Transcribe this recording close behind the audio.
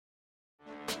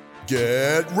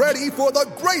Get ready for the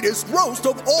greatest roast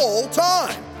of all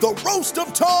time, the Roast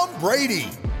of Tom Brady,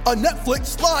 a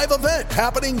Netflix live event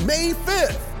happening May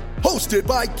 5th. Hosted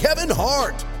by Kevin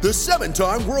Hart, the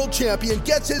 7-time world champion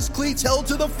gets his cleats held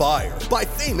to the fire by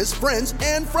famous friends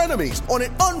and frenemies on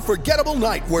an unforgettable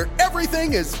night where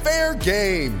everything is fair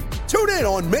game. Tune in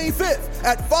on May 5th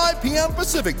at 5 p.m.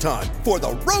 Pacific time for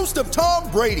the Roast of Tom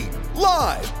Brady,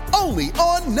 live only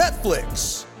on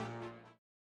Netflix.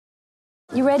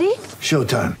 You ready?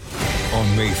 Showtime.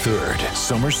 On May 3rd,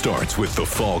 summer starts with The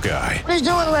Fall Guy. Let's do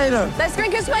it later. Let's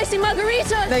drink a spicy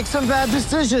margarita. Make some bad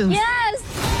decisions. Yes!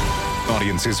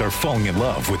 Audiences are falling in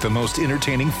love with the most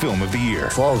entertaining film of the year.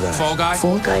 Fall Guy. Fall Guy?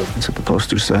 Fall guy. That's what the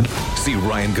poster said. See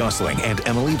Ryan Gosling and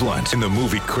Emily Blunt in the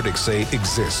movie critics say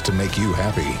exists to make you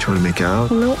happy. Trying to make it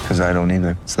out? Nope. Because I don't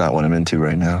either. It's not what I'm into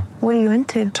right now. What are you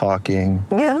into? Talking.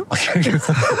 Yeah.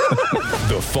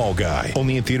 The Fall Guy.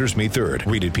 Only in theaters May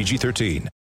 3rd. Rated PG-13.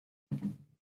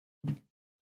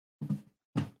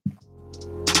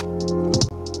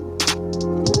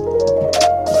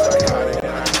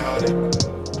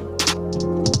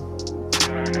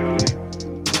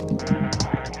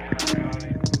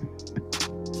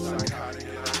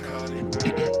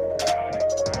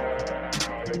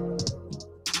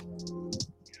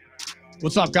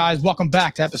 What's up, guys? Welcome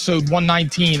back to episode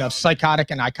 119 of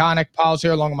Psychotic and Iconic. Paul's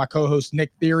here along with my co-host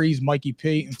Nick Theories, Mikey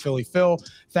P, and Philly Phil.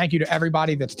 Thank you to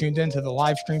everybody that's tuned into the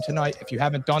live stream tonight. If you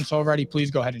haven't done so already,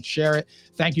 please go ahead and share it.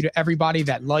 Thank you to everybody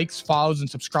that likes, follows, and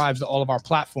subscribes to all of our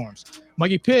platforms.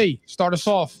 Mikey P, start us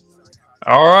off.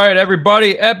 All right,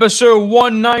 everybody. Episode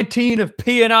 119 of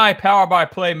P&I, powered by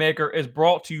Playmaker, is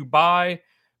brought to you by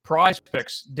Prize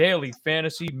Picks, daily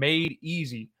fantasy made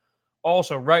easy.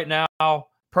 Also, right now,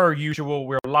 per usual,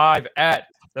 we're live at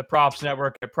the Props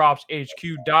Network at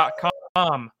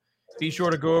propshq.com. Be sure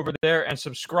to go over there and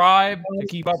subscribe to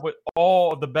keep up with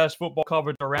all of the best football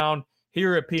coverage around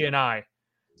here at P&I.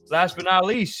 Last but not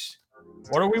least,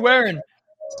 what are we wearing?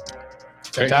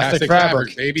 Fantastic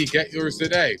fabric, baby. Get yours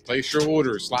today. Place your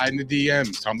order. Slide in the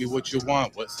DMs. Tell me what you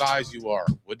want, what size you are.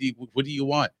 What do you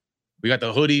want? We got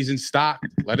the hoodies in stock.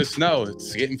 Let us know.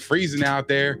 It's getting freezing out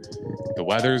there. The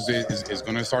weather is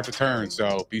going to start to turn,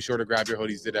 so be sure to grab your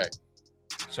hoodies today.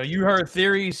 So you heard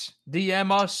Theories.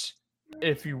 DM us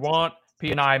if you want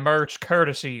P&I merch,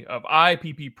 courtesy of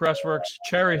IPP Pressworks,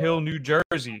 Cherry Hill, New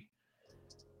Jersey.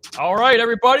 All right,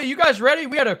 everybody. You guys ready?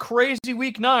 We had a crazy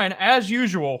week 9, as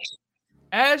usual.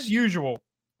 As usual.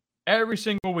 Every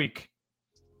single week.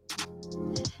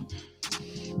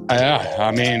 Yeah,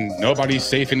 I mean, nobody's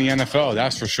safe in the NFL,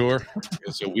 that's for sure.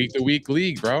 It's a week-to-week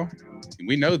league, bro.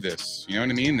 We know this. You know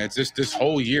what I mean? It's just this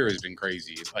whole year has been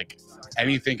crazy. It's like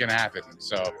anything can happen.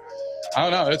 So I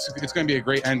don't know. It's going to be a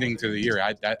great ending to the year.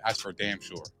 That's for damn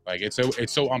sure. Like it's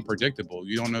so unpredictable.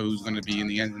 You don't know who's going to be in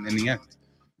the end.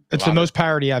 It's the most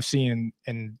parity I've seen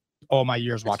in all my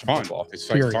years watching football. It's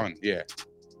like fun. Yeah,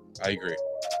 I agree.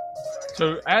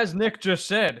 So as Nick just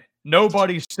said,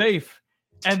 nobody's safe.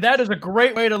 And that is a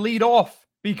great way to lead off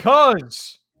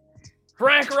because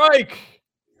Frank Reich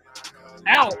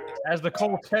out as the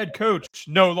Colts head coach,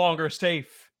 no longer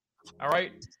safe. All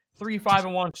right.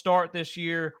 3-5-1 start this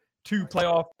year, 2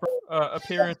 playoff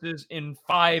appearances in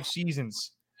 5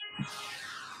 seasons.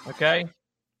 Okay.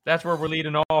 That's where we're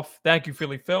leading off. Thank you,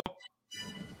 Philly Phil.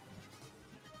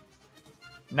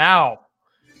 Now,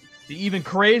 the even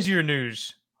crazier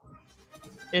news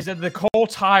is that the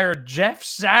Colts hired Jeff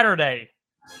Saturday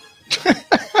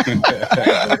as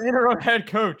an interim head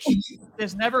coach. He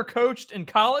has never coached in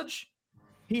college.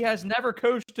 He has never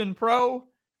coached in pro.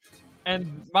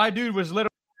 And my dude was literally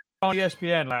on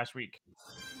ESPN last week.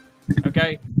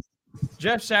 Okay.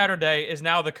 Jeff Saturday is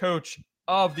now the coach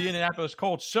of the Indianapolis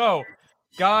Colts. So,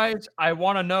 guys, I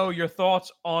want to know your thoughts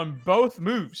on both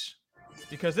moves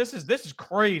because this is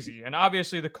crazy. And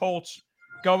obviously the Colts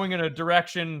going in a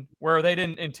direction where they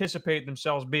didn't anticipate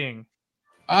themselves being.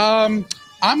 I'm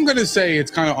going to say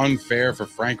it's kind of unfair for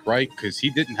Frank Reich because he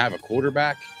didn't have a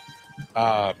quarterback.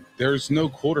 There's no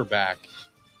quarterback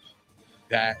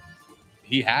that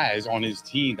he has on his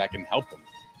team that can help him.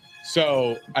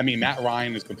 So, I mean, Matt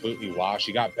Ryan is completely washed.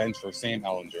 He got benched for Sam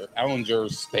Ehlinger.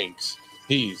 Ehlinger stinks.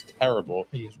 He's terrible.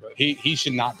 He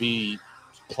should not be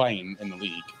playing in the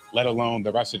league, let alone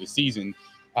the rest of the season.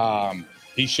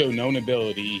 He showed no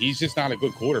ability. He's just not a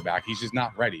good quarterback. He's just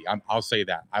not ready. I'll say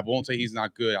that. I won't say he's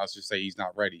not good. I'll just say he's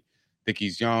not ready. I think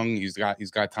he's young. He's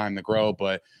got time to grow,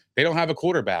 but they don't have a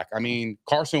quarterback. I mean,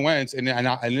 Carson Wentz, and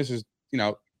this is, you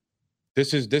know,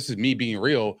 this is me being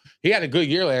real. He had a good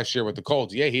year last year with the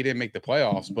Colts. Yeah, he didn't make the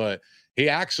playoffs, but he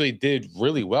actually did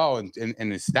really well in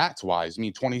his stats wise. I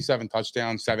mean, 27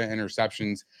 touchdowns, 7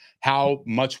 interceptions. How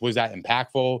much was that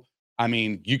impactful? I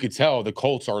mean, you could tell the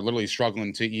Colts are literally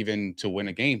struggling to win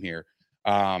a game here.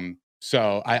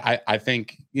 So I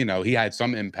think, you know, he had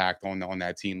some impact on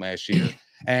that team last year.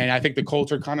 And I think the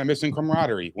Colts are kind of missing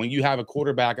camaraderie. When you have a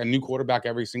new quarterback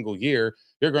every single year,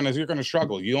 you're gonna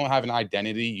struggle. You don't have an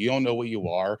identity. You don't know what you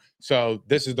are. So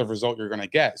this is the result you're gonna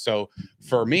get. So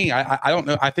for me, I don't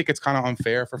know. I think it's kind of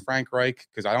unfair for Frank Reich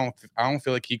because I don't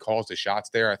feel like he calls the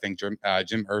shots there. I think Jim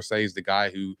Irsay is the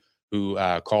guy who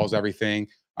calls everything.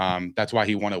 That's why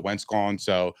he wanted Wentz gone.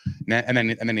 So and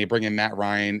then they bring in Matt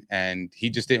Ryan, and he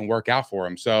just didn't work out for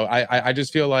him. So I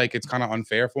just feel like it's kind of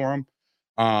unfair for him.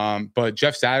 But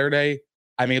Jeff Saturday,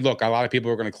 I mean, look, a lot of people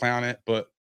are going to clown it,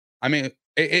 but I mean,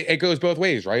 it goes both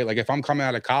ways, right? Like if I'm coming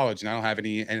out of college and I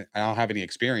don't have any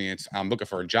experience, I'm looking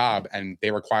for a job and they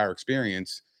require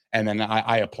experience, and then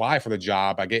I apply for the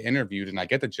job, I get interviewed and I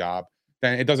get the job,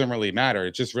 then it doesn't really matter.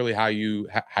 It's just really how you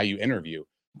interview.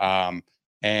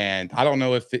 And I don't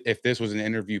know if this was an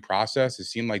interview process. It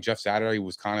seemed like Jeff Saturday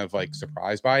was kind of like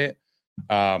surprised by it.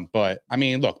 But I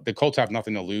mean, look, the Colts have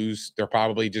nothing to lose. They're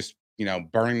probably just, you know,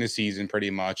 burning the season pretty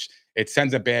much. It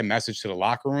sends a bad message to the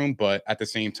locker room, but at the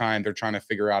same time, they're trying to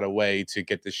figure out a way to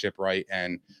get this ship right.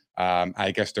 And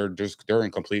I guess they're in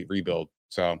complete rebuild.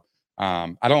 So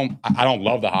I don't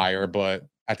love the hire, but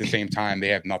at the same time, they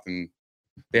have nothing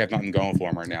going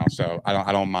for them right now. So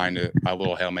I don't mind a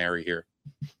little Hail Mary here.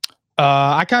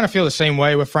 I kind of feel the same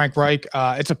way with Frank Reich.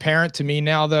 It's apparent to me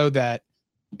now, though, that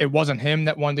it wasn't him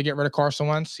that wanted to get rid of Carson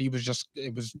Wentz. It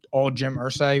was all Jim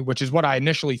Irsay, which is what I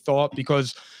initially thought,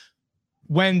 because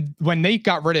when they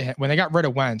got rid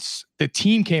of Wentz, the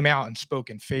team came out and spoke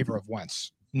in favor of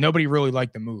Wentz. Nobody really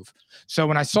liked the move. So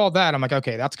when I saw that, I'm like,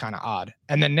 okay, that's kind of odd.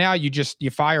 And then now you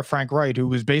fire Frank Reich, who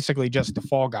was basically just the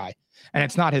fall guy, and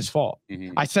it's not his fault.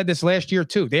 Mm-hmm. I said this last year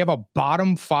too. They have a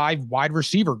bottom 5 wide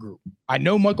receiver group. I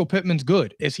know Michael Pittman's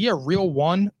good. Is he a real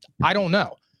 1? I don't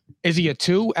know. Is he a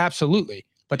 2? Absolutely.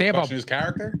 But they have his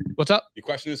character. What's up? You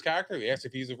question his character? You asked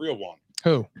if he's a real 1.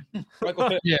 Who? Michael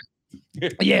Pittman. Yeah.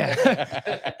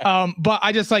 Yeah. But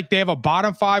I just like, they have a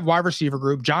bottom 5 wide receiver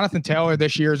group. Jonathan Taylor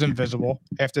this year is invisible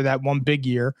after that one big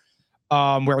year,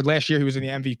 where last year he was in the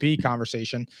MVP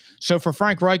conversation. So for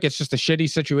Frank Reich, it's just a shitty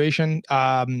situation.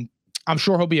 I'm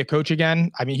sure he'll be a coach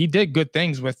again. I mean, he did good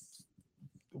things with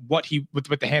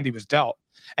the hand he was dealt.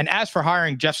 And as for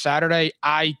hiring Jeff Saturday,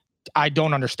 I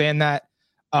don't understand that.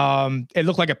 It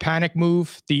looked like a panic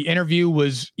move. The interview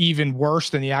was even worse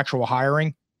than the actual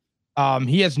hiring.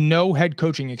 He has no head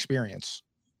coaching experience,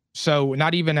 so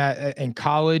not even in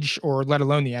college or let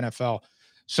alone the NFL.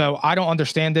 So I don't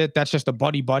understand it. That's just a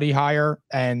buddy hire.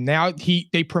 And now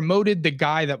they promoted the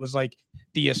guy that was like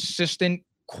the assistant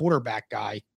quarterback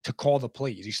guy to call the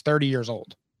plays. He's 30 years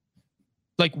old.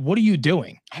 Like, what are you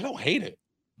doing? I don't hate it.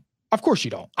 Of course you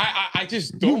don't. I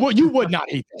just don't. You would not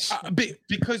hate this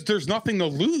because there's nothing to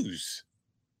lose.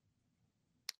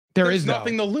 There's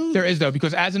nothing to lose. There is, though,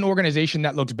 because as an organization,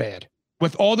 that looks bad.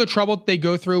 With all the trouble they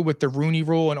go through with the Rooney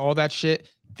Rule and all that shit,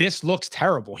 this looks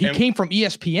terrible. He came from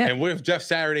ESPN. And what if Jeff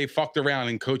Saturday fucked around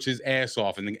and coached his ass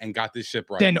off and got this ship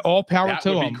right? Then all power to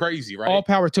him. That would be crazy, right? All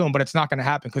power to him, but it's not going to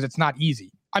happen because it's not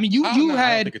easy. I mean, I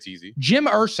don't think it's easy. Jim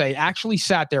Irsay actually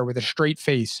sat there with a straight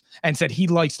face and said he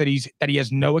likes that he has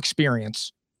no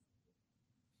experience.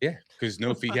 Yeah, because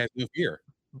he has no fear.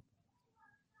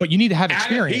 But you need to have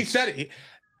experience. He said it.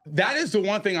 That is the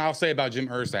one thing I'll say about Jim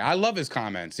Irsay. I love his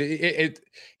comments.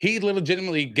 He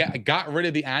legitimately got rid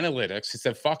of the analytics. He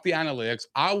said, "Fuck the analytics.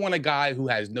 I want a guy who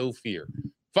has no fear.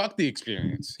 Fuck the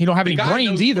experience." He don't have any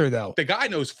brains either, though. The guy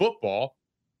knows football.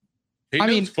 He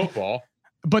knows football.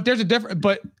 But there's a different.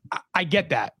 But I get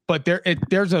that. But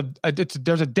there's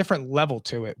a different level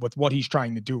to it with what he's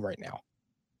trying to do right now.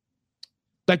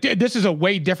 Like this is a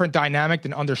way different dynamic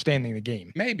than understanding the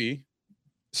game. Maybe.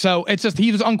 So it's just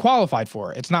he was unqualified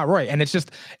for it. It's not right, and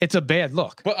it's a bad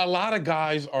look. But a lot of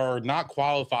guys are not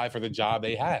qualified for the job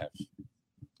they have.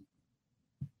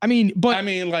 I mean,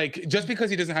 like just because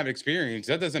he doesn't have experience,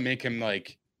 that doesn't make him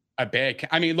like a bad.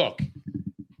 I mean, look,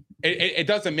 it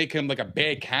doesn't make him like a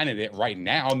bad candidate right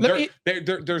now.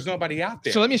 There's nobody out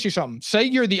there. So let me ask you something. Say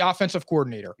you're the offensive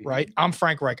coordinator, right? I'm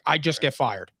Frank Reich. I just get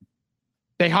fired.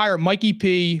 They hire Mikey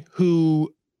P,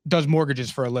 who does mortgages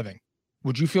for a living.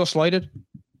 Would you feel slighted?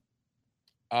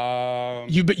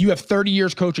 You have 30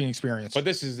 years coaching experience. But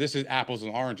this is apples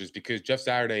and oranges because Jeff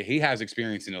Saturday, he has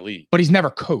experience in the league. But he's never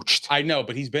coached. I know,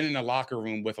 but he's been in the locker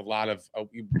room with a lot of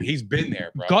he's been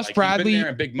there, bro. Gus Bradley, he's been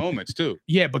there in big moments too.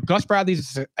 Yeah, but Gus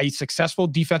Bradley's a successful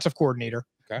defensive coordinator.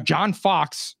 Okay. John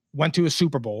Fox went to a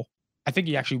Super Bowl. I think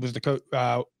he actually was the coach.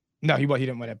 No, he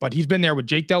didn't win it, but he's been there with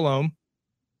Jake Delhomme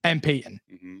and Peyton.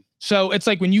 Mm-hmm. So it's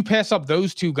like when you pass up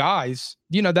those two guys,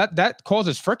 that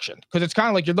causes friction because it's kind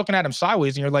of like you're looking at him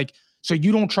sideways and you're like, so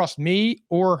you don't trust me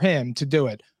or him to do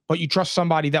it, but you trust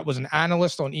somebody that was an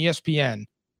analyst on ESPN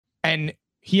and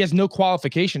he has no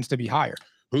qualifications to be hired.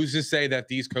 Who's to say that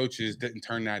these coaches didn't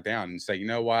turn that down and say, you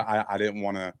know what, I don't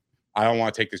want to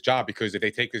take this job, because if they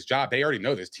take this job, they already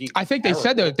know this team. I think they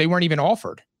said that they weren't even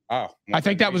offered. Oh, well, I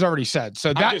think that was already said.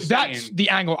 So that's the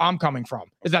angle I'm coming from,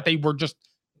 is that they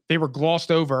were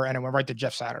glossed over and it went right to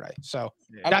Jeff Saturday. So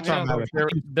that's what I'm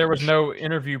there was no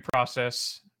interview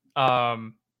process.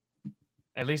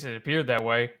 At least it appeared that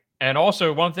way. And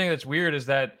also one thing that's weird is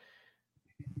that,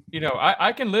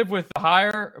 I can live with the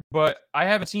hire, but I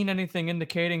haven't seen anything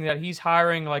indicating that he's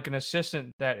hiring like an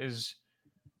assistant that is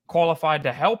qualified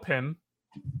to help him,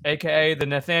 aka the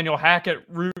Nathaniel Hackett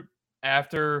route.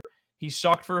 After he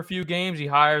sucked for a few games, he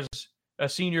hires a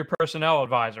senior personnel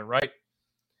advisor, right?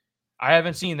 I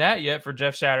haven't seen that yet for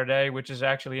Jeff Saturday, which is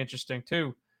actually interesting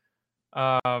too.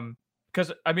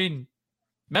 Because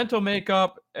mental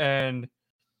makeup and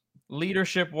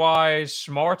leadership-wise,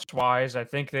 smarts-wise, I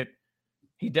think that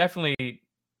he definitely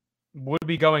would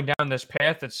be going down this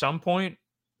path at some point.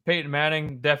 Peyton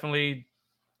Manning definitely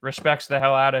respects the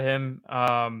hell out of him.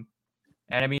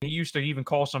 And he used to even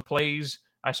call some plays.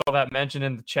 I saw that mentioned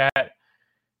in the chat.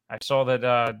 I saw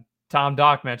that Tom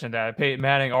Dock mentioned that. Peyton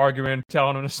Manning arguing,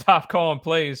 telling him to stop calling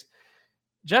plays.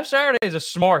 Jeff Saturday is a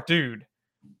smart dude.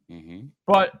 Mm-hmm.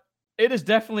 But it is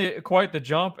definitely quite the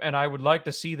jump, and I would like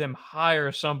to see them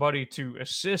hire somebody to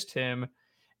assist him.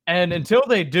 And until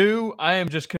they do, I am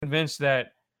just convinced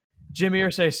that Jim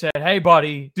Irsay said, hey,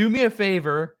 buddy, do me a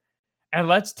favor and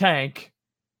let's tank,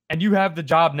 and you have the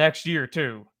job next year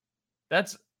too.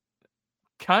 That's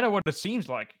kind of what it seems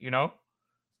like,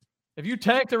 If you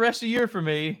tank the rest of the year for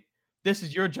me, this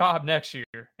is your job next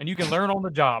year, and you can learn on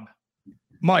the job.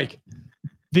 Mike,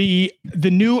 the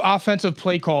new offensive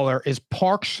play caller is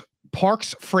Parks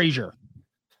Frazier.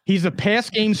 He's a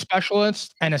pass game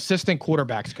specialist and assistant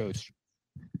quarterbacks coach.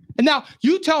 And now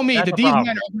you tell me that these men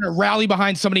are going to rally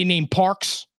behind somebody named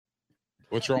Parks.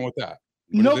 What's wrong with that?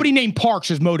 Nobody named Parks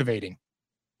is motivating.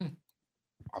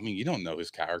 You don't know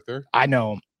his character. I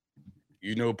know him.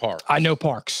 You know Parks. I know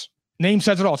Parks. Name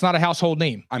says it all. It's not a household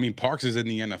name. Parks is in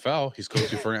the NFL. He's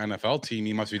coaching for an NFL team.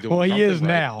 He must be doing something. Well, he is right.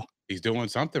 now. He's doing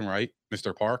something right,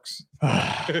 Mr. Parks.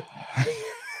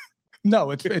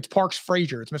 No, it's Parks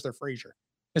Frazier. It's Mr. Frazier.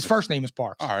 His first name is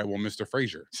Parks. All right, well, Mr.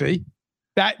 Frazier. See?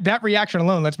 That reaction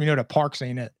alone lets me know that Parks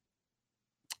ain't it.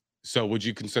 So would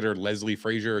you consider Leslie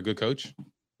Frazier a good coach?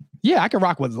 Yeah, I can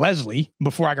rock with Leslie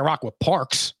before I can rock with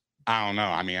Parks. I don't know.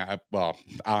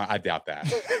 I doubt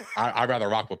that. I'd rather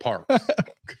rock with Parks.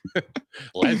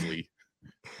 Leslie.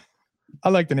 I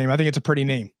like the name. I think it's a pretty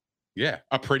name. Yeah,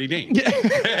 a pretty name.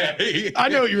 Yeah. I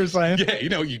know what you were saying.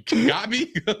 Yeah, you got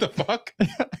me? What the fuck?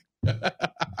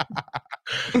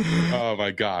 Oh,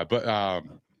 my God. But,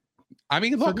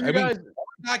 look,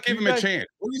 not give him a chance.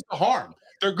 What is the harm?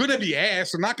 They're going to be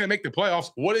ass. They're not going to make the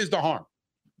playoffs. What is the harm?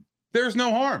 There's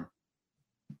no harm.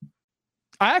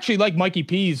 I actually like Mikey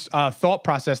P's thought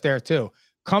process there, too.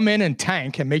 Come in and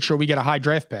tank and make sure we get a high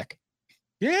draft pick.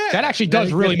 Yeah. That actually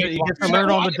does really make you get to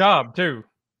learn on the job, too.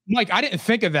 Mike, I didn't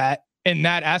think of that in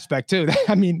that aspect, too.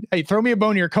 Hey, throw me a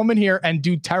bone here. Come in here and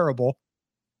do terrible.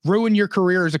 Ruin your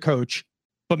career as a coach,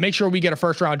 but make sure we get a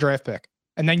first-round draft pick.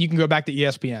 And then you can go back to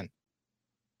ESPN.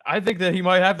 I think that he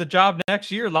might have the job next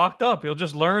year locked up. He'll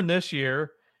just learn this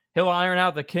year. He'll iron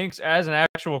out the kinks as an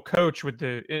actual coach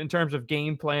in terms of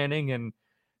game planning and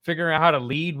figuring out how to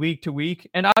lead week to week.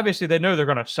 And obviously they know they're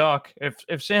going to suck.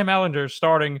 If Sam Ehlinger is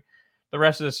starting the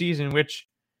rest of the season, which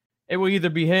it will either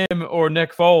be him or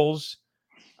Nick Foles,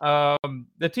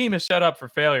 the team is set up for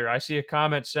failure. I see a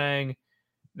comment saying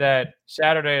that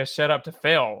Saturday is set up to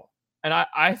fail. And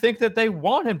I think that they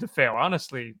want him to fail,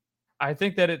 honestly. I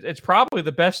think that it's probably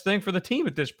the best thing for the team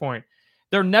at this point.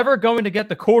 They're never going to get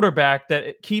the quarterback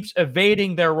that keeps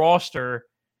evading their roster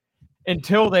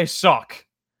until they suck,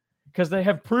 because they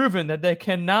have proven that they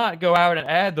cannot go out and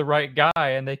add the right guy,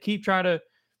 and they keep trying to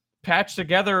patch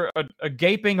together a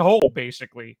gaping hole,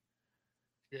 basically.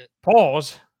 Yeah.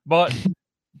 Pause. But,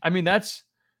 that's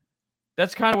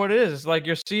kind of what it is. It's like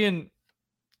you're seeing,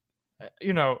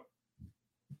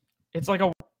 it's like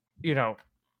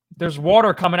there's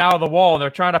water coming out of the wall and they're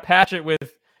trying to patch it with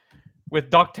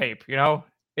duct tape.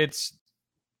 It's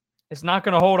not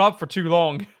going to hold up for too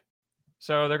long.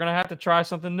 So they're going to have to try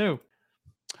something new.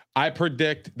 I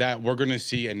predict that we're going to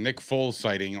see a Nick Foles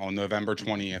sighting on November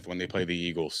 20th when they play the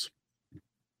Eagles.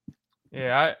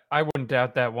 Yeah, I wouldn't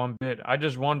doubt that one bit. I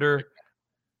just wonder.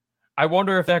 I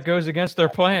wonder if that goes against their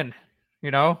plan.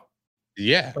 You know,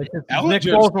 Yeah. like if Ellen Nick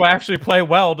just- Foles will actually play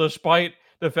well, despite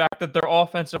the fact that their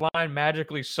offensive line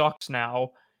magically sucks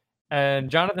now. And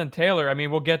Jonathan Taylor, I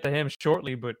mean, we'll get to him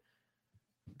shortly, but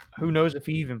who knows if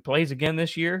he even plays again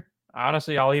this year?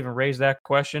 Honestly, I'll even raise that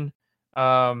question.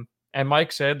 And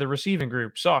Mike said the receiving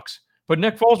group sucks, but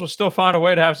Nick Foles will still find a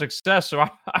way to have success. So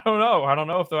I don't know. I don't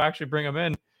know if they'll actually bring him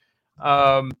in.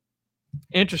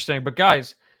 Interesting. But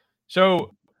guys,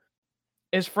 so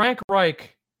is Frank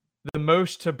Reich the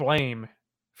most to blame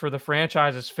for the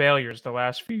franchise's failures the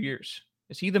last few years?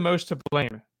 Is he the most to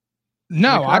blame?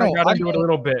 No, I don't. Got I into it a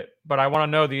little bit, but I want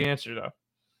to know the answer though.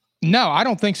 No, I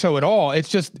don't think so at all. It's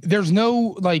just there's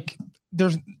no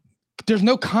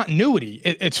continuity.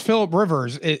 It's Phillip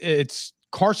Rivers. It's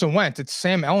Carson Wentz. It's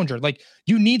Sam Ehlinger. Like,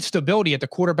 you need stability at the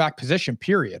quarterback position,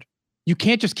 period. You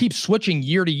can't just keep switching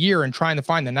year to year and trying to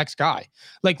find the next guy.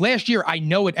 Like last year, I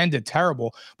know it ended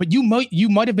terrible, but you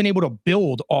might have been able to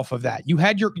build off of that. You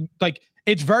had your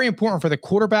it's very important for the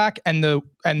quarterback and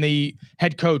the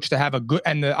head coach to have a good,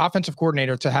 and the offensive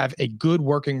coordinator to have a good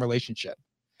working relationship.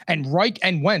 And Reich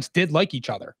and Wentz did like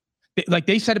each other. Like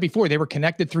they said it before, they were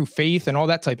connected through faith and all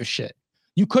that type of shit.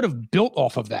 You could have built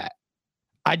off of that.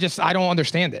 I don't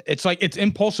understand it. It's like, it's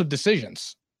impulsive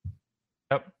decisions.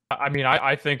 Yep. I mean,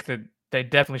 I think that they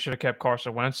definitely should have kept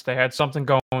Carson Wentz. They had something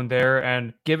going there,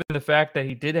 and given the fact that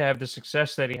he did have the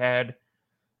success that he had,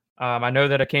 I know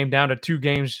that it came down to 2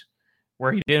 games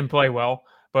where he didn't play well,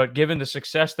 but given the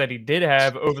success that he did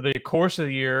have over the course of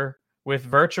the year with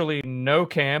virtually no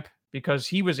camp because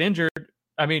he was injured.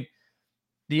 I mean,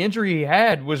 the injury he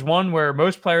had was one where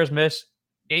most players miss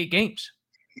 8 games.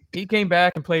 He came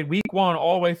back and played week 1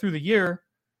 all the way through the year.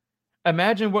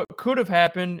 Imagine what could have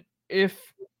happened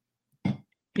if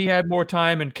he had more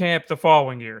time in camp the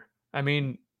following year. I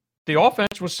mean, the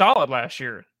offense was solid last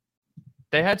year.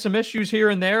 They had some issues here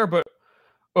and there, but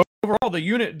overall the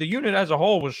unit as a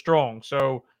whole was strong.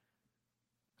 So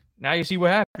now you see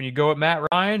what happened. You go at Matt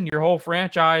Ryan, your whole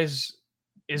franchise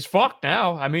is fucked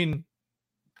now. I mean,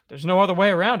 there's no other way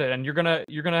around it, and you're gonna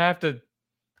have to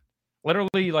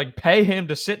literally like pay him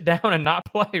to sit down and not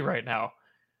play right now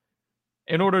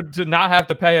in order to not have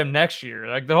to pay him next year.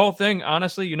 Like the whole thing,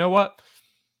 honestly, you know what?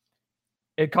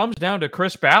 It comes down to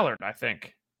Chris Ballard, I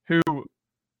think, who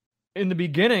in the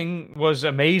beginning was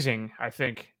amazing. I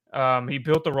think he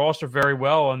built the roster very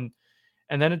well, and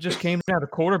then it just came down to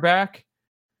quarterback.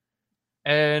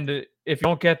 And if you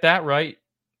don't get that right,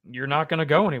 you're not going to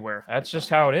go anywhere. That's just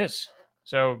how it is.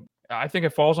 So I think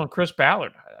it falls on Chris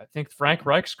Ballard. I think Frank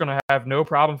Reich's going to have no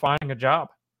problem finding a job.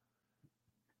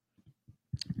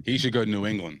 He should go to New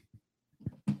England.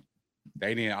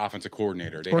 They need an offensive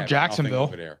coordinator. They Or have Jacksonville.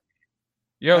 nothing over there.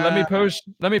 Yo, let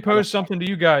me pose something to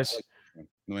you guys.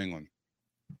 New England.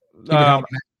 He would help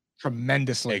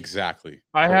tremendously. Exactly.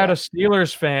 I had a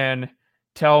Steelers fan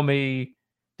tell me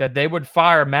that they would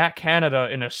fire Matt Canada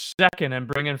in a second and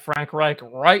bring in Frank Reich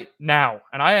right now.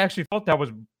 And I actually thought that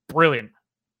was brilliant.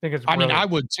 I think it's brilliant. I mean, I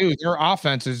would too. Their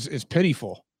offense is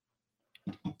pitiful.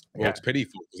 Well, it's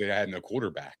pitiful because they had no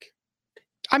quarterback.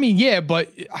 I mean, yeah, but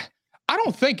I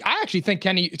actually think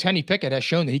Kenny Pickett has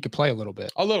shown that he could play a little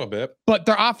bit. A little bit. But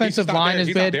their offensive line is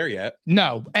He's bad. not there yet.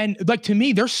 No. And like, to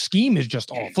me, their scheme is just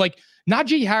off. Like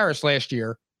Najee Harris last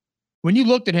year, when you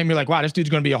looked at him, you're like, wow, this dude's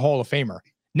going to be a Hall of Famer.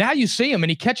 Now you see him and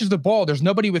he catches the ball. There's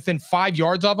nobody within 5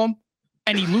 yards of him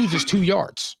and he loses 2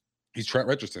 yards. He's Trent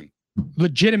Richardson.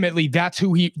 Legitimately,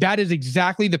 that is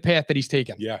exactly the path that he's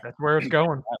taken. Yeah. That's where it's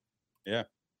going. Yeah.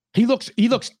 He looks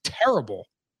terrible.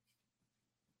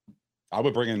 I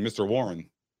would bring in Mr. Warren,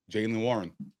 Jalen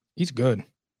Warren. He's good.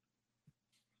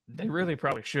 They really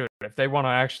probably should if they want to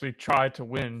actually try to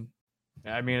win.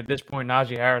 I mean, at this point,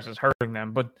 Najee Harris is hurting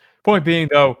them. But point being,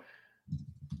 though,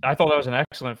 I thought that was an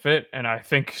excellent fit, and I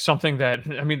think something that,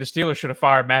 I mean, the Steelers should have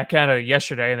fired Matt Canada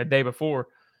yesterday and the day before.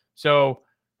 So,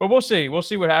 but we'll see. We'll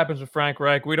see what happens with Frank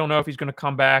Reich. We don't know if he's going to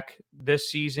come back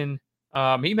this season.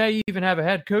 He may even have a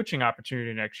head coaching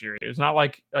opportunity next year. It's not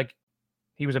like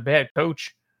he was a bad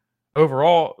coach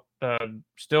overall.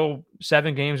 Still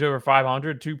 7 games over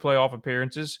 500, 2 playoff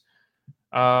appearances.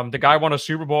 The guy won a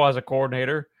Super Bowl as a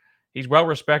coordinator. He's well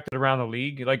respected around the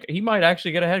league. Like, he might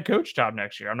actually get a head coach job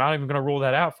next year. I'm not even going to rule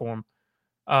that out for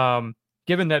him.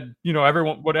 Given that, you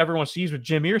know, what everyone sees with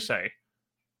Jim Irsay.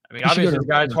 I mean, obviously the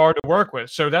guy's hard to work with.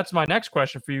 So that's my next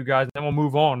question for you guys, and then we'll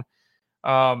move on.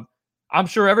 I'm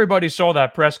sure everybody saw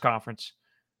that press conference,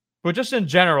 but just in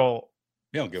general,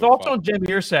 thoughts on Jim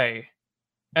Irsay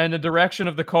and the direction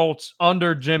of the Colts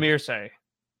under Jim Irsay?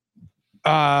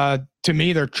 To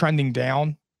me, they're trending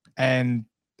down, and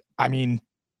I mean,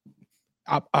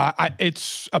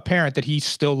 it's apparent that he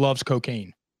still loves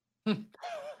cocaine. He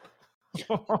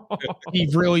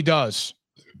really does.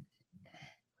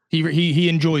 He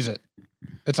enjoys it.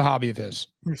 It's a hobby of his.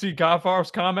 You see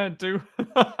Godfar's comment too?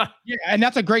 Yeah, and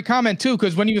that's a great comment too,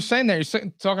 because when he was saying that, he's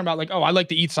talking about like, oh, I like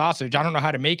to eat sausage. I don't know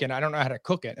how to make it. I don't know how to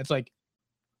cook it. It's like,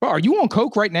 bro, are you on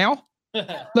coke right now?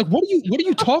 Like, what are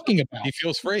you talking about? He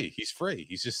feels free. He's free.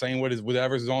 He's just saying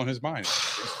whatever's on his mind. It's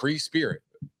free spirit.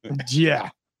 Yeah.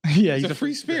 Yeah, He's a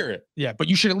free spirit. Yeah, but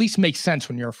you should at least make sense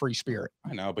when you're a free spirit.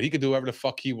 I know, but he could do whatever the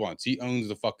fuck he wants. He owns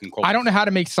the fucking Colts. I don't know how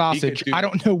to make sausage. I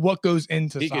don't know what goes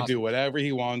into He sausage. could do whatever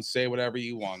he wants, say whatever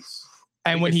he wants.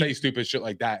 And he when can he say stupid shit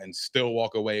like that and still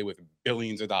walk away with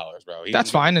billions of dollars, bro. That's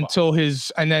fine until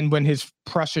then when his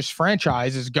precious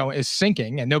franchise is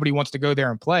sinking and nobody wants to go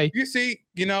there and play. You see,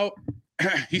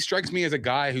 he strikes me as a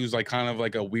guy who's like kind of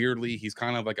like he's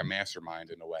kind of like a mastermind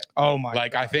in a way. Oh my!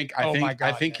 Like God. I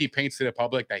think he paints to the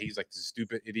public that he's like this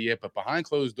stupid idiot, but behind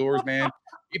closed doors, man,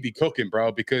 he'd be cooking,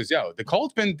 bro. Because the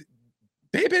Colts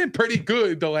they've been pretty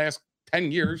good the last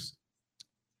 10 years.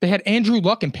 They had Andrew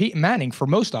Luck and Peyton Manning for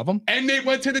most of them, and they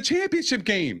went to the championship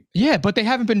game. Yeah, but they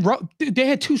haven't been. They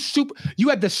had You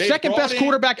had the second best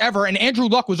quarterback ever, and Andrew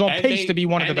Luck was on pace to be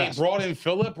one of the best. They brought in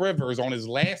Phillip Rivers on his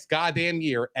last goddamn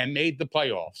year and made the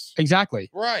playoffs.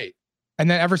 Exactly. Right. And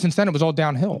then ever since then, it was all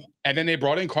downhill. And then they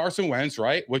brought in Carson Wentz,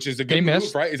 right? Which is a good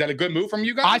move, right? Is that a good move from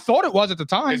you guys? I thought it was at the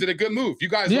time. Is it a good move? You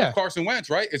guys love Carson Wentz,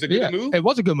 right? Is it a good move? It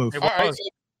was a good move. All right. So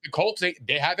the Colts, they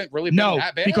haven't really been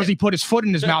that bad. Because he put his foot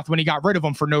in his mouth when he got rid of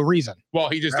him for no reason. Well,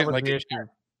 he just didn't like it.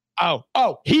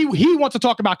 He wants to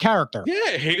talk about character.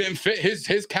 Yeah, he didn't fit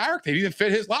his character. He didn't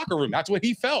fit his locker room. That's what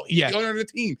he felt. He's the owner of the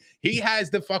team. He has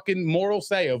the fucking moral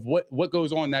say of what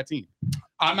goes on in that team.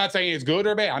 I'm not saying it's good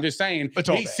or bad. I'm just saying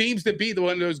he seems to be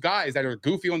one of those guys that are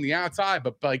goofy on the outside,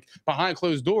 but like behind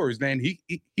closed doors, man,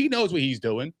 he knows what he's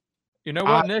doing. You know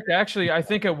what, Nick? Actually, I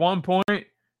think at one point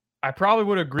I probably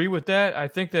would agree with that. I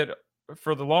think that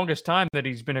for the longest time that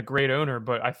he's been a great owner,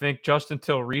 but I think just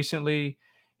until recently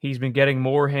he's been getting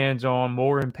more hands-on,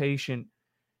 more impatient,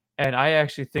 and I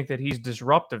actually think that he's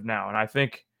disruptive now. And I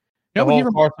think the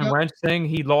whole Carson Wentz thing,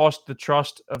 he lost the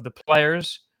trust of the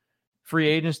players, free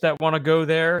agents that want to go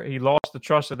there. He lost the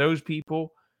trust of those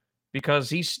people because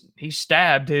he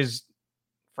stabbed his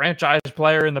franchise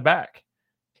player in the back.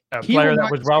 A player that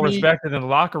was well-respected in the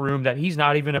locker room that he's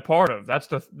not even a part of. That's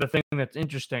the thing that's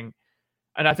interesting.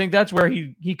 And I think that's where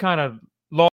he kind of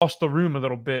lost the room a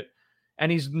little bit.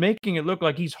 And he's making it look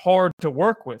like he's hard to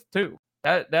work with, too.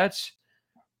 That's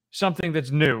something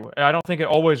that's new. I don't think it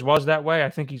always was that way. I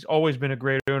think he's always been a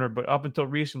great owner. But up until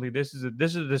recently, this is a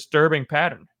disturbing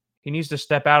pattern. He needs to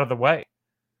step out of the way.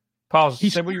 Paul,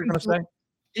 say what you were going to say?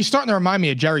 He's starting to remind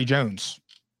me of Jerry Jones.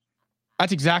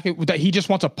 That's exactly that. He just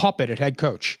wants a puppet at head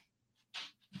coach.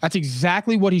 That's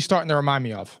exactly what he's starting to remind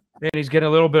me of. And he's getting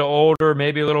a little bit older,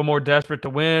 maybe a little more desperate to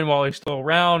win while he's still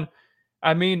around.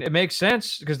 I mean, it makes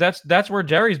sense because that's where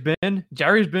Jerry's been.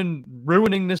 Jerry's been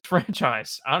ruining this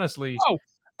franchise, honestly. Oh,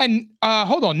 and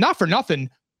hold on, not for nothing,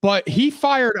 but he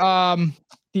fired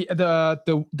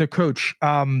the coach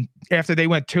after they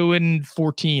went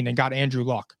 2-14 and got Andrew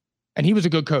Luck, and he was a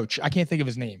good coach. I can't think of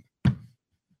his name.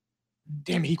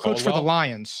 Damn, he coached for the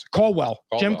Lions. Caldwell.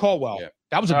 Jim Caldwell. Yeah.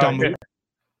 That was a dumb move.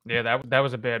 Yeah, that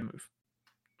was a bad move.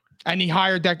 And he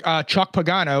hired that Chuck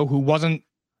Pagano, who wasn't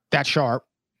that sharp,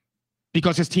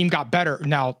 because his team got better.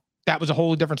 Now, that was a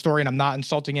whole different story, and I'm not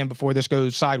insulting him before this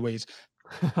goes sideways.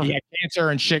 He had cancer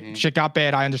and shit got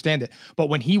bad. I understand it. But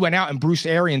when he went out and Bruce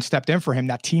Arians stepped in for him,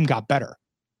 that team got better.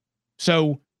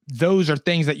 So those are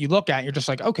things that you look at and you're just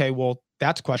like, okay, well,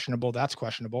 that's questionable. That's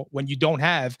questionable. When you don't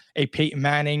have a Peyton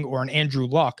Manning or an Andrew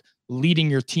Luck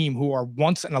leading your team who are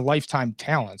once in a lifetime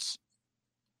talents,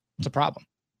 it's a problem.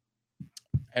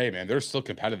 Hey, man, they're still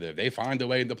competitive. They find a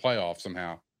way in the playoffs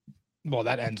somehow. Well,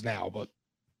 that ends now, but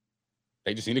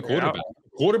they just need a quarterback.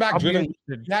 Quarterback driven.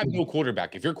 You have no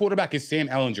quarterback. If your quarterback is Sam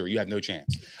Ehlinger, you have no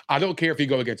chance. I don't care if you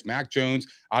go against Mac Jones.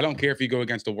 I don't care if you go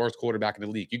against the worst quarterback in the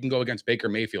league. You can go against Baker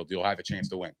Mayfield. You'll have a chance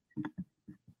to win.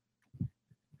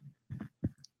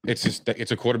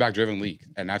 It's a quarterback driven league,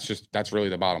 and that's really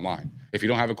the bottom line. If you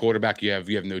don't have a quarterback, you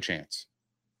have no chance.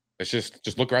 It's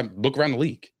just look around the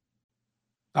league.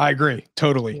 I agree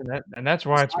totally, and that's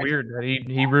why it's weird that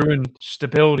he ruined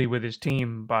stability with his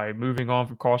team by moving on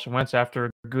from Carson Wentz after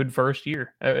a good first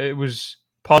year. It was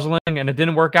puzzling, and it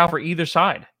didn't work out for either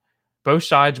side. Both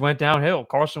sides went downhill.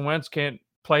 Carson Wentz can't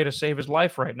play to save his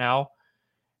life right now,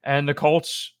 and the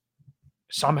Colts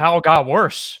somehow got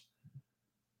worse.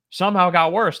 They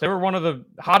were one of the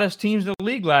hottest teams in the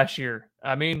league last year.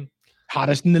 I mean,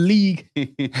 hottest in the league.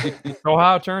 So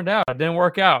how it turned out, it didn't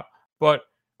work out. But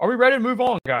are we ready to move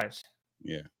on, guys?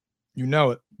 Yeah. You know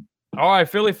it. All right,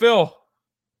 Philly Phil.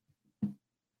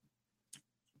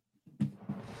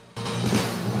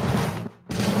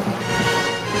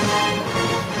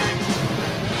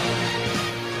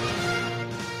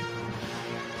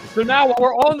 So now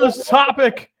we're on this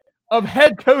topic of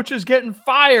head coaches getting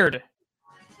fired.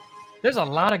 There's a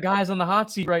lot of guys on the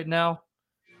hot seat right now.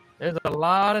 There's a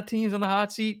lot of teams on the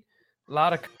hot seat, a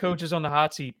lot of coaches on the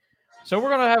hot seat. So we're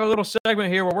going to have a little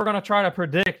segment here where we're going to try to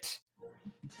predict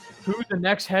who the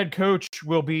next head coach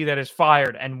will be that is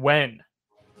fired and when.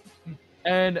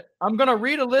 And I'm going to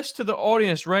read a list to the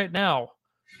audience right now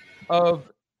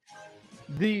of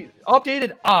the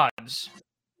updated odds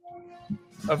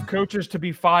of coaches to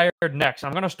be fired next.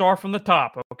 I'm going to start from the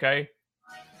top, okay?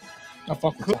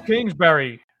 Cliff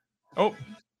Kingsbury. Oh,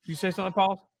 you say something,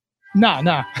 Paul? No.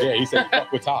 Yeah, he said fuck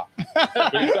with Top. No,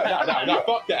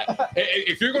 fuck that.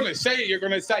 If you're going to say it, you're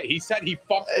going to say it. He said he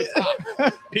fucked with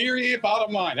Top. Period,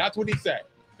 bottom line. That's what he said.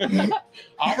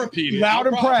 I'll repeat it. Loud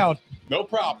and proud. No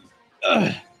problem.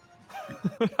 I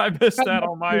missed that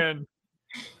on my end.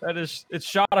 It's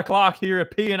shot o'clock here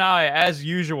at P&I as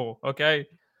usual, okay?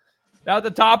 Now at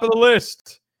the top of the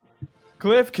list,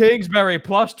 Cliff Kingsbury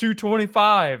plus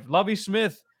 225, Lovie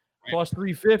Smith plus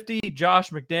 350,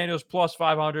 Josh McDaniels plus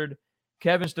 500,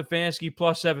 Kevin Stefanski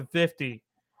plus 750,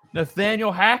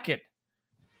 Nathaniel Hackett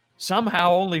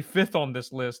somehow only fifth on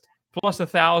this list plus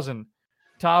 1,000,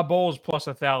 Todd Bowles plus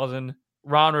 1,000,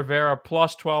 Ron Rivera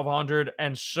plus 1,200,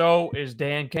 and so is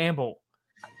Dan Campbell.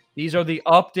 These are the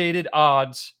updated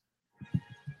odds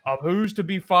of who's to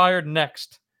be fired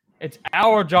next. It's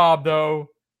our job, though,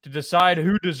 to decide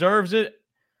who deserves it.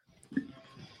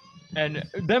 And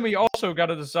then we also got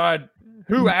to decide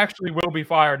who actually will be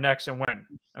fired next and when.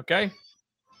 Okay?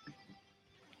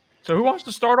 So who wants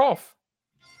to start off?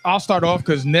 I'll start off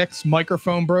because Nick's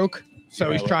microphone broke, so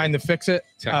he's trying to fix it.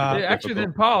 Actually,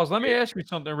 then pause. Let me ask you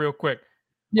something real quick.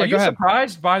 Yeah, Are you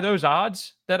surprised by those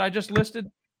odds that I just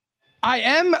listed? I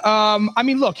am. I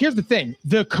mean, look, here's the thing.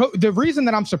 The reason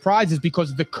that I'm surprised is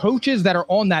because the coaches that are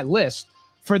on that list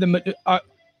for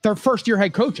they're first-year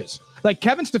head coaches. Like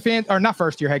Kevin Stefanski, or not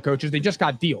first-year head coaches, they just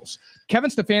got deals.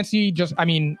 Kevin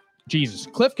Stefanski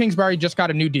Cliff Kingsbury just got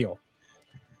a new deal.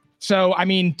 So, I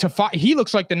mean, he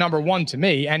looks like the number one to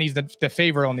me, and he's the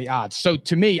favorite on the odds. So,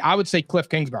 to me, I would say Cliff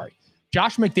Kingsbury.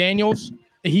 Josh McDaniels,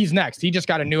 he's next. He just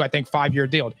got a new, I think, 5-year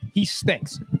deal. He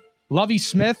stinks. Lovie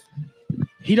Smith,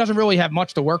 he doesn't really have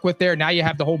much to work with there. Now you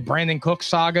have the whole Brandon Cook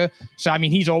saga. So, I mean,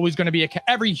 he's always going to be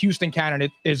every Houston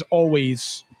candidate is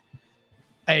always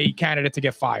a candidate to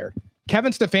get fired.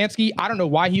 Kevin Stefanski, I don't know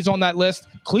why he's on that list.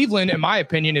 Cleveland, in my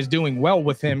opinion, is doing well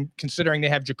with him considering they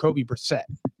have Jacoby Brissett.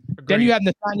 Agreed. Then you have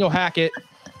Nathaniel Hackett.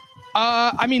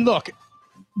 I mean, look,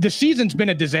 the season's been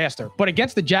a disaster, but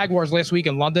against the Jaguars last week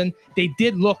in London, they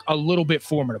did look a little bit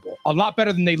formidable, a lot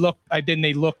better than they looked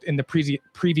in the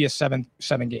previous seven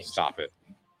games. Stop it.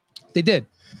 They did.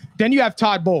 Then you have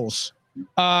Todd Bowles.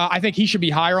 I think he should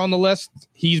be higher on the list.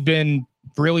 He's been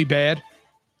really bad,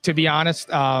 to be honest.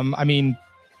 I mean,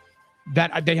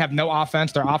 that they have no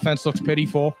offense. Their offense looks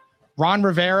pitiful. Ron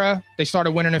Rivera, they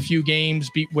started winning a few games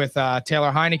with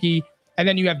Taylor Heineke. And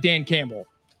then you have Dan Campbell,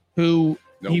 who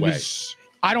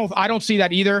I don't see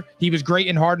that either. He was great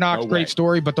in Hard Knocks, great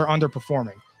story, but they're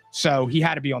underperforming. So he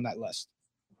had to be on that list.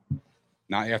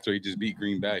 Not after he just beat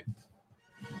Green Bay.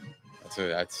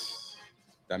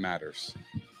 That matters.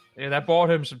 Yeah, that bought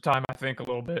him some time, I think, a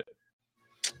little bit.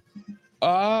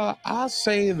 I'll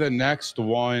say the next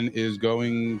one is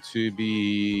going to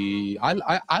be.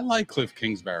 I like Cliff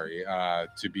Kingsbury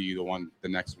to be the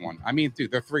next one. I mean,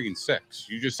 dude, they're 3-6.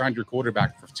 You just signed your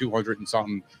quarterback for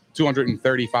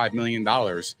 $235 million.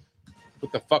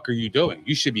 What the fuck are you doing?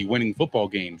 You should be winning football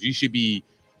games. You should be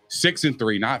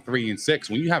 6-3, not 3-6.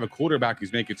 When you have a quarterback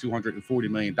who's making $240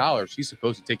 million, he's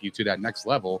supposed to take you to that next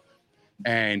level,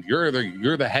 and you're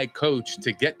the head coach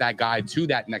to get that guy to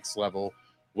that next level,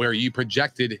 where you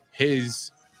projected his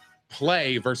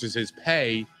play versus his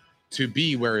pay to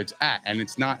be where it's at, and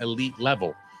it's not elite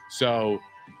level. So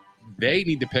they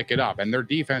need to pick it up, and their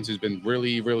defense has been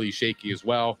really, really shaky as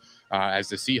well, as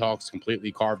the Seahawks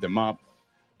completely carved them up,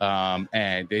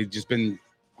 and they've just been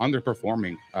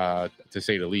underperforming, to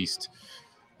say the least.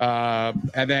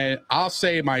 And then I'll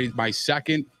say my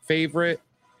second favorite,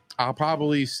 I'll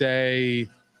probably say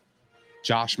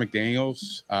Josh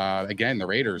McDaniels. Again, the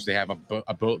Raiders, they have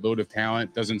a boatload of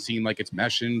talent. Doesn't seem like it's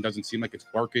meshing. Doesn't seem like it's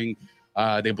working.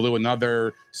 They blew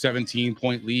another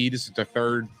 17-point lead. This is the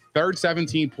third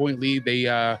 17-point lead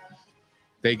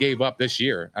they gave up this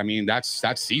year. I mean, that's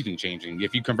season changing.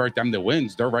 If you convert them to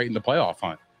wins, they're right in the playoff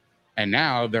hunt. And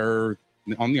now they're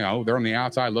they're on the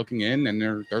outside looking in, and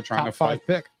they're trying to fight. Top 5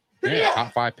 pick. Yeah,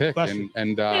 top 5 pick, Bless and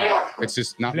it's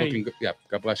just not looking good. Yeah,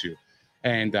 God bless you.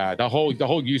 And the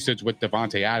whole usage with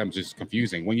Devontae Adams is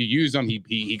confusing. When you use him,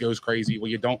 he goes crazy.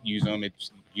 When you don't use him,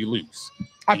 you lose.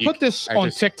 I put this on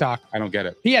TikTok. I don't get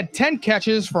it. He had 10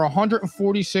 catches for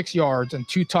 146 yards and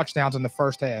 2 touchdowns in the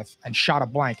first half, and shot a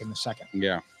blank in the second.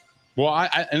 Yeah. Well,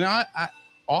 I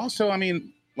also, I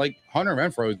mean, like Hunter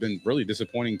Renfrow has been really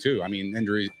disappointing too. I mean,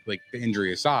 the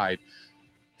injury aside,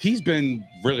 he's been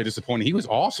really disappointing. He was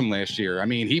awesome last year. I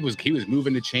mean, he was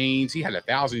moving the chains. He had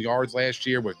 1,000 yards last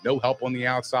year with no help on the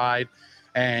outside,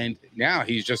 and now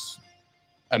he's just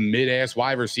a mid-ass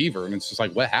wide receiver. And it's just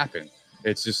like, what happened?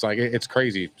 It's just like it's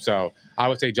crazy. So I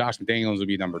would say Josh McDaniels would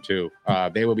be number 2.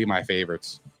 They would be my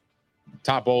favorites.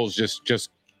 Todd Bowles just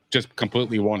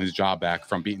completely won his job back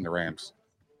from beating the Rams.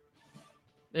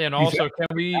 Yeah, and also, can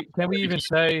we even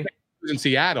say in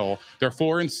Seattle, they're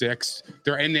 4-6.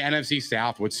 They're in the NFC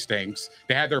South, which stinks.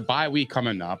 They have their bye week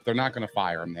coming up. They're not going to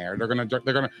fire him there. They're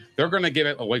going to give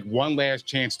it like one last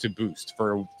chance to boost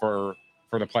for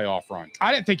the playoff run.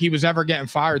 I didn't think he was ever getting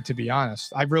fired, to be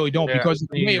honest. I really don't, because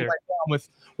the way it went down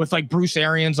with like Bruce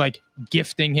Arians like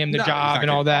gifting him the job and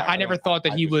all that. I never thought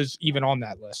that he was even on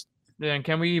that list. Yeah, and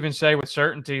can we even say with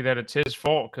certainty that it's his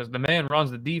fault? Because the man runs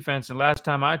the defense, and last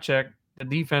time I checked, the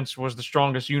defense was the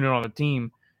strongest unit on the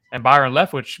team, and Byron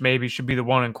Leftwich maybe should be the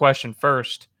one in question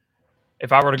first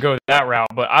if I were to go that route.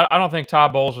 But I don't think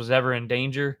Todd Bowles was ever in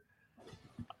danger.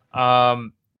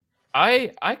 I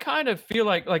kind of feel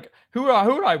like who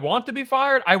would I want to be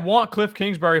fired? I want Cliff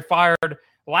Kingsbury fired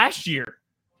last year.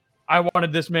 I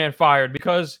wanted this man fired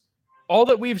because all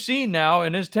that we've seen now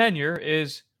in his tenure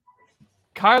is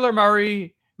Kyler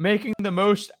Murray making the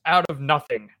most out of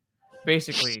nothing,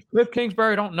 basically. Cliff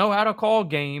Kingsbury don't know how to call a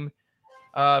game.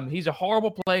 He's a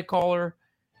horrible play caller,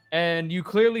 and you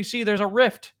clearly see there's a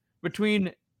rift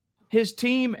between his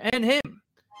team and him.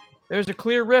 There's a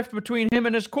clear rift between him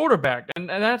and his quarterback, and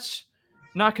that's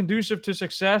not conducive to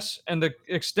success, and the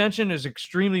extension is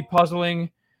extremely puzzling.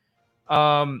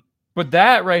 But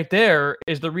that right there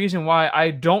is the reason why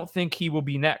I don't think he will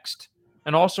be next.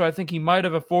 And also, I think he might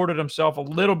have afforded himself a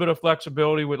little bit of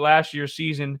flexibility with last year's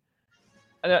season.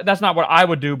 That's not what I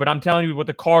would do, but I'm telling you what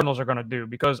the Cardinals are going to do,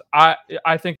 because I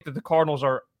think that the Cardinals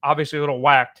are obviously a little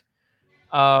whacked.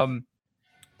 The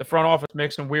front office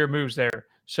makes some weird moves there.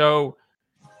 So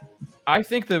I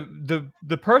think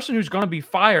the person who's going to be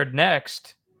fired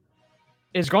next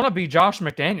is going to be Josh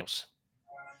McDaniels.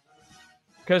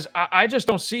 Because I just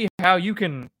don't see how you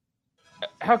can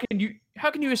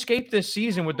escape this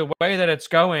season with the way that it's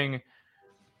going.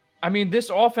 I mean, this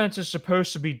offense is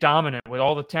supposed to be dominant with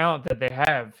all the talent that they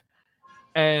have.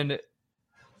 And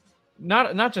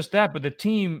not just that, but the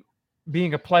team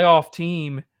being a playoff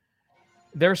team,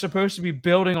 they're supposed to be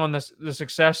building on the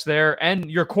success there. And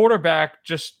your quarterback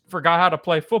just forgot how to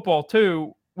play football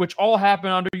too, which all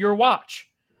happened under your watch.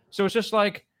 So it's just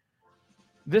like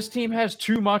this team has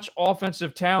too much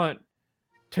offensive talent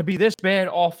to be this bad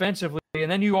offensively.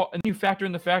 And then you factor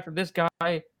in the fact that this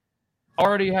guy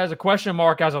already has a question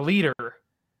mark as a leader.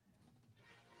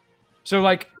 So,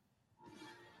 like,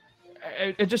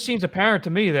 it just seems apparent to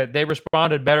me that they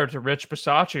responded better to Rich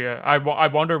Bisaccia. I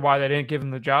wonder why they didn't give him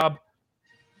the job.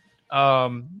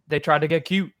 They tried to get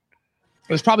cute.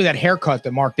 It was probably that haircut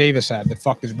that Mark Davis had that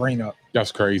fucked his brain up.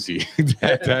 That's crazy.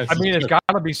 I mean, it's got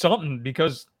to be something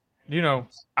because, you know,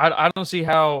 I don't see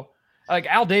how – like,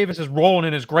 Al Davis is rolling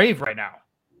in his grave right now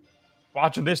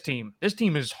watching this team. This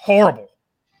team is horrible.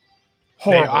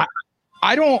 Horrible. Hey,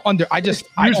 I don't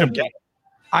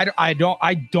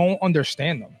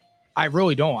understand them. I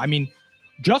really don't. I mean,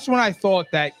 just when I thought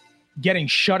that getting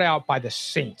shut out by the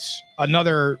Saints,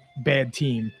 another bad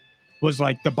team, was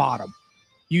like the bottom,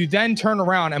 you then turn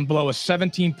around and blow a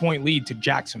 17-point lead to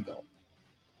Jacksonville.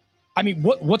 I mean,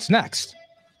 what's next?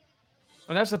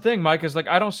 And that's the thing, Mike, is like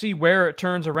I don't see where it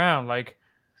turns around. Like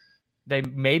they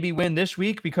maybe win this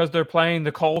week because they're playing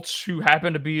the Colts, who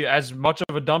happen to be as much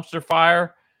of a dumpster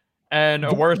fire and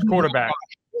a worse quarterback.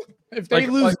 If they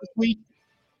lose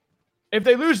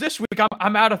this week,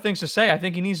 I'm out of things to say. I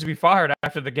think he needs to be fired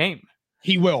after the game.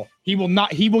 He will. He will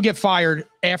not. He will get fired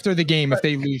after the game if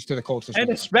they lose to the Colts this week.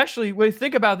 And especially,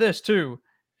 think about this too.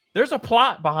 There's a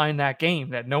plot behind that game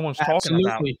that no one's talking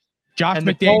about. Josh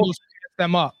McDaniels set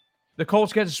them up. The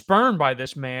Colts get spurned by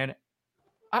this man.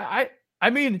 I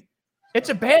mean, it's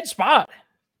a bad spot.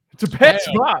 It's a bad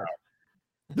spot.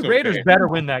 The Raiders better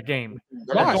win that game.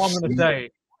 That's all I'm going to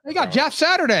say. They got Jeff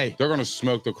Saturday. They're gonna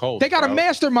smoke the Colts. They got bro. a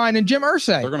mastermind in Jim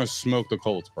Irsay. They're gonna smoke the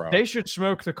Colts, bro. They should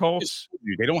smoke the Colts.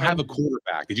 They don't have a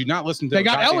quarterback. Did you not listen to? They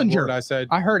got goddamn Ellinger. word I said.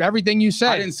 I heard everything you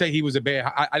said. I didn't say he was a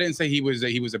bad. I didn't say he was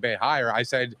a bad hire. I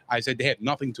said they had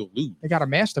nothing to lose. They got a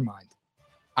mastermind.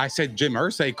 I said Jim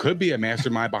Irsay could be a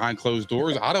mastermind behind closed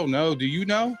doors. I don't know. Do you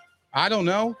know? I don't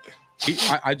know.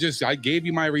 I gave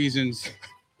you my reasons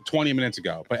 20 minutes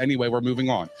ago. But anyway, we're moving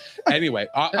on. Anyway,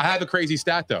 I have a crazy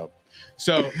stat though.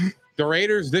 So the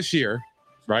Raiders this year,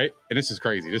 right? And this is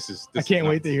crazy. I can't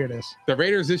wait to hear this. The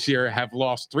Raiders this year have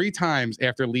lost 3 times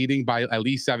after leading by at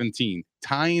least 17,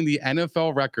 tying the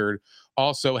NFL record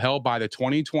also held by the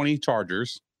 2020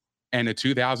 Chargers and the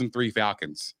 2003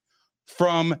 Falcons.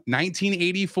 From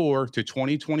 1984 to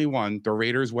 2021, the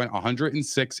Raiders went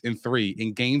 106-3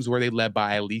 in games where they led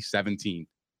by at least 17.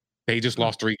 They just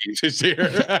lost 3 games this year.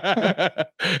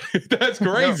 That's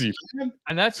crazy.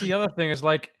 And that's the other thing is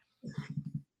like,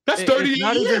 that's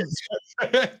 38 years.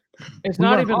 It's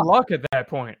not even luck at that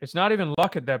point. It's not even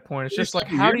luck at that point. It's just like,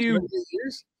 how do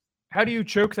you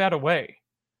choke that away?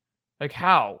 Like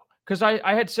how? Because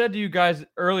I had said to you guys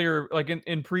earlier, like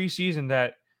in preseason,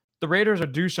 that the Raiders are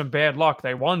due some bad luck.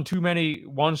 They won too many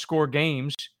one-score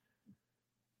games.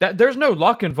 That there's no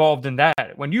luck involved in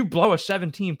that. When you blow a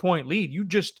 17-point lead, you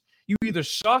either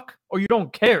suck or you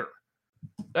don't care.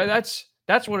 That's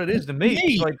what it is to me.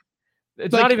 It's like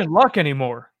it's not even luck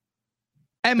anymore.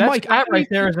 And Mike, that right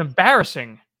there is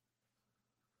embarrassing.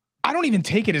 I don't even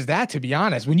take it as that, to be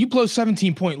honest. When you blow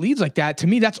 17-point leads like that, to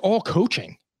me, that's all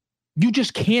coaching. You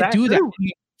just can't do that.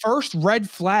 The first red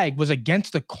flag was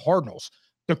against the Cardinals.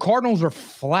 The Cardinals were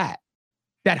flat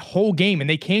that whole game, and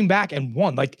they came back and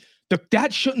won. Like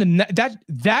that shouldn't have,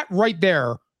 that right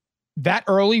there, that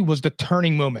early was the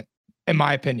turning moment, in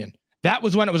my opinion. That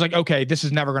was when it was like, okay, this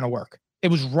is never going to work. It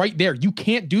was right there. You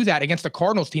can't do that against a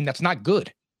Cardinals team that's not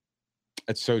good.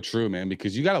 It's so true, man,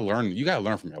 because you got to learn. You got to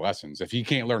learn from your lessons. If you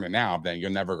can't learn it now, then you're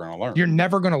never going to learn. You're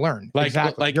never going to learn. Like,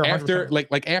 exactly.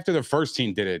 like after the first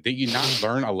team did it, did you not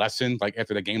learn a lesson? Like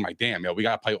after the game, like, damn, yo, we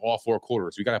got to play all 4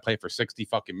 quarters. We got to play for 60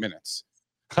 fucking minutes.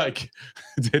 Like,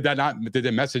 did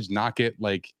the message not get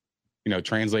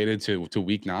translated to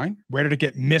week 9? Where did it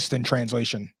get missed in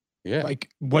translation? Yeah.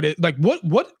 What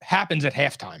happens at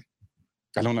halftime?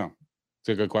 I don't know. It's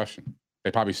a good question. They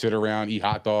probably sit around, eat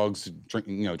hot dogs, drink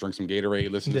some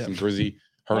Gatorade, listen to some Drizzy,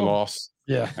 her loss.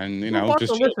 Yeah. And, Who wants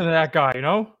to listen to that guy,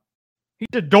 He's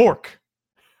a dork.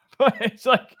 But it's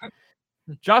like,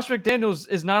 Josh McDaniels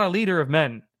is not a leader of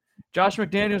men. Josh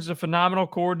McDaniels is a phenomenal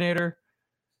coordinator.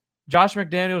 Josh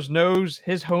McDaniels knows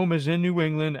his home is in New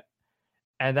England,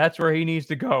 and that's where he needs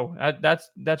to go. That's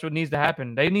what needs to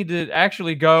happen. They need to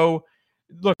actually go.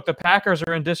 Look, the Packers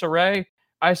are in disarray.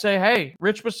 I say, hey,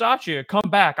 Rich Bisaccia, come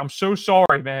back. I'm so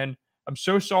sorry, man. I'm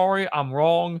so sorry. I'm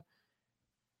wrong.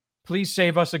 Please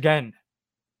save us again.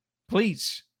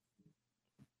 Please.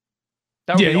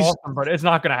 That would be awesome, but it's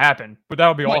not going to happen. But that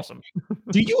would be awesome.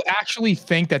 Do you actually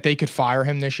think that they could fire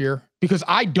him this year? Because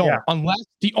I don't. Yeah. Unless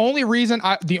the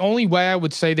only way I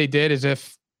would say they did is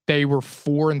if they were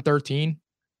 4-13.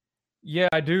 Yeah,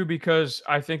 I do, because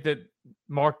I think that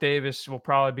Mark Davis will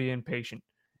probably be impatient.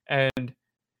 And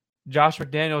Josh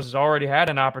McDaniels has already had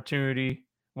an opportunity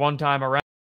one time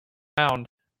around,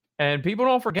 and people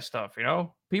don't forget stuff,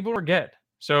 People forget.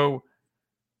 So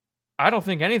I don't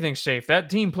think anything's safe. That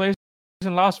team plays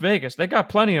in Las Vegas. They got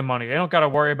plenty of money. They don't got to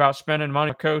worry about spending money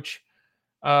on a coach.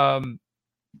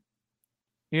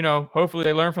 Hopefully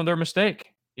they learn from their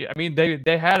mistake. I mean,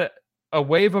 they had a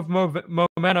wave of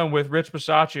momentum with Rich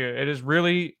Bisaccia. It is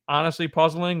really, honestly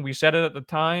puzzling. We said it at the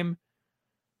time.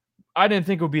 I didn't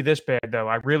think it would be this bad, though.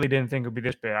 I really didn't think it would be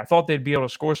this bad. I thought they'd be able to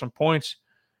score some points,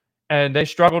 and they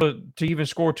struggled to even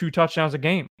score 2 touchdowns a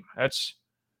game. That's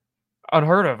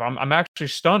unheard of. I'm actually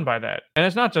stunned by that. And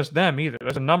it's not just them either.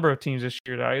 There's a number of teams this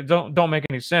year that don't make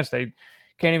any sense. They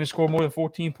can't even score more than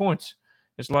 14 points.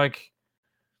 It's like,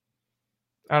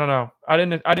 I don't know. I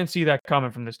didn't see that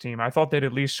coming from this team. I thought they'd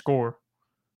at least score.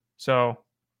 So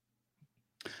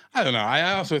I don't know.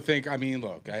 I also think,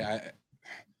 look,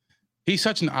 he's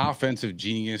such an offensive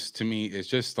genius to me. It's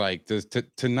just like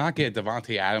to not get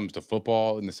Devontae Adams to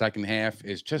football in the second half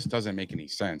just doesn't make any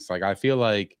sense. Like, I feel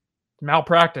like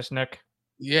malpractice, Nick.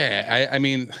 Yeah, I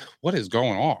mean, what is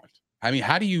going on? I mean,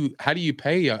 how do you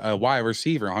pay a wide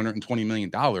receiver $120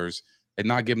 million and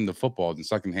not give him the football in the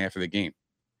second half of the game?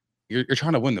 You're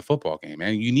trying to win the football game,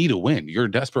 man. You need a win. You're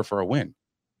desperate for a win.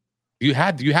 You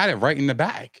had it right in the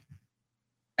bag,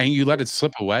 and you let it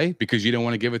slip away because you didn't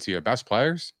want to give it to your best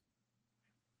players.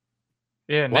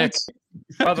 Yeah, Nick.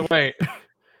 By the way,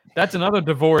 that's another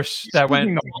divorce that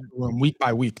went week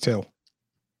by week too.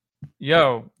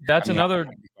 Yo, that's I mean, another.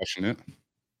 I question it.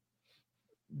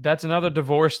 That's another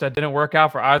divorce that didn't work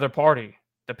out for either party.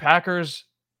 The Packers,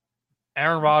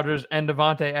 Aaron Rodgers, and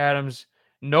Devontae Adams,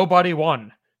 nobody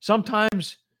won.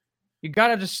 Sometimes you got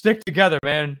to just stick together,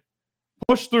 man.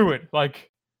 Push through it.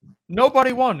 Like,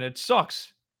 nobody won. It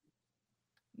sucks.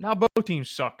 Now both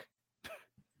teams suck.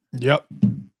 Yep.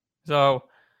 So,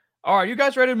 all right, you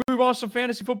guys ready to move on to some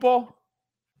fantasy football?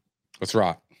 Let's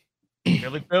rock.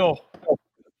 Billy Phil.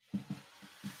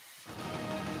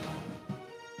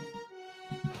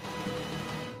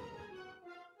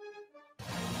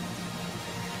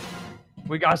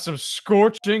 We got some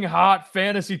scorching hot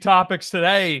fantasy topics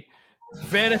today.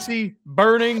 Fantasy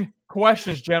burning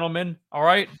questions, gentlemen. All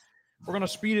right. We're going to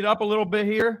speed it up a little bit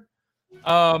here.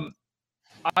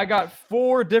 I got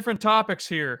 4 different topics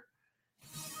here.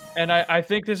 And I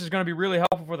think this is going to be really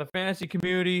helpful for the fantasy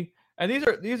community. And these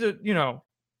are, you know,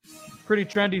 pretty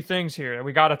trendy things here that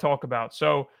we got to talk about.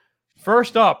 So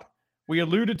first up, we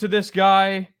alluded to this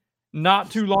guy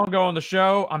not too long ago on the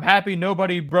show. I'm happy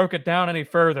nobody broke it down any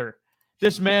further.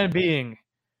 This man being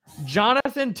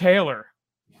Jonathan Taylor,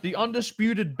 the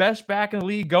undisputed best back in the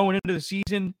league going into the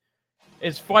season,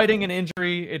 is fighting an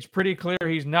injury. It's pretty clear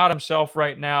he's not himself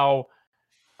right now.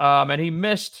 And he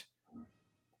missed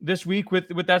this week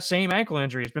with that same ankle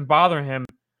injury. It's been bothering him.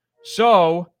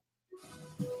 So,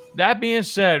 that being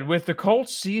said, with the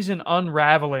Colts season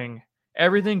unraveling,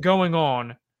 everything going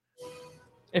on,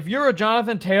 if you're a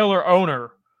Jonathan Taylor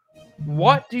owner,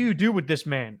 what do you do with this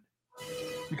man?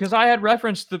 Because I had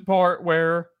referenced the part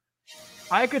where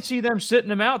I could see them sitting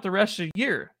him out the rest of the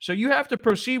year. So you have to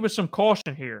proceed with some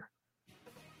caution here.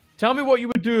 Tell me what you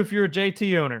would do if you're a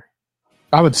JT owner.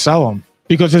 I would sell him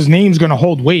because his name's going to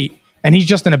hold weight and he's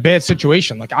just in a bad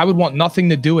situation. Like, I would want nothing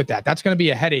to do with that. That's going to be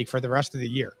a headache for the rest of the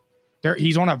year.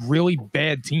 He's on a really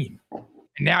bad team. And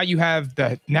now you have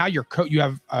you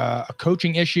have a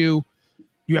coaching issue.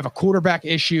 You have a quarterback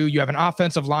issue. You have an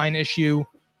offensive line issue.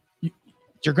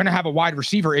 You're going to have a wide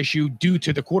receiver issue due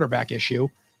to the quarterback issue.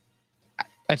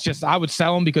 That's just, I would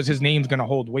sell him because his name's going to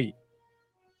hold weight.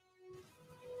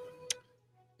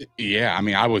 Yeah, I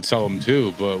mean, I would sell him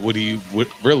too, but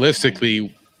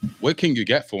realistically, what can you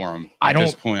get for him at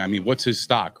this point? I mean, what's his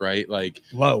stock, right? Like,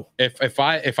 low. If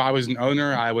I was an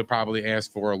owner, I would probably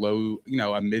ask for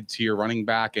a mid-tier running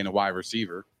back and a wide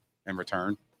receiver in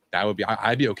return. That would be,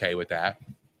 I'd be okay with that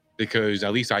because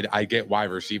at least I get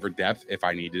wide receiver depth if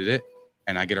I needed it,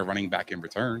 and I get a running back in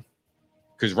return.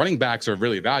 Because running backs are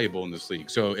really valuable in this league.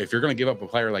 So if you're going to give up a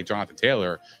player like Jonathan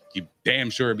Taylor, you damn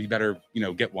sure it'd be better,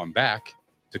 get one back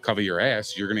to cover your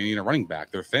ass. You're going to need a running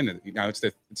back. They're thin.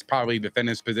 It's probably the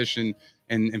thinnest position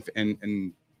in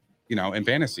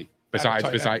fantasy. Besides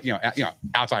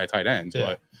outside of tight ends,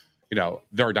 yeah. But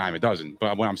they're a dime a dozen.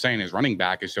 But what I'm saying is running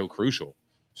back is so crucial.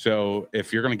 So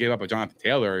if you're going to give up a Jonathan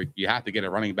Taylor, you have to get a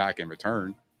running back in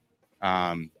return.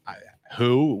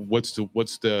 What's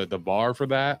the bar for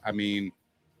that? I mean,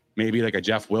 maybe like a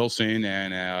Jeff Wilson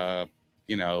and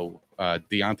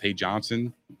Deontay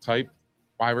Johnson type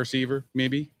wide receiver,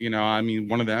 maybe.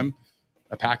 One of them,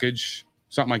 a package,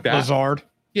 something like that. Lazard.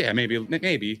 Yeah,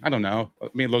 maybe. I don't know. I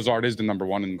mean, Lazard is the number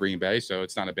 1 in Green Bay, so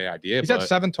it's not a bad idea. He's had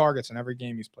 7 targets in every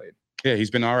game he's played. Yeah,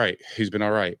 he's been all right.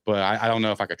 But I don't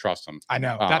know if I could trust him. I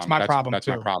know. That's my problem, That's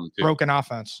too. my problem, too. Broken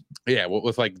offense. Yeah, well,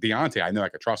 with like Deontay, I know I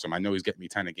could trust him. I know he's getting me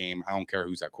 10 a game. I don't care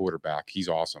who's that quarterback. He's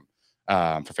awesome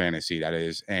for fantasy, that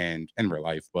is, and in real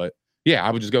life. But yeah,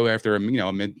 I would just go after a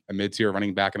mid-tier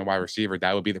running back and a wide receiver.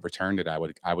 That would be the return that I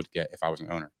would get if I was an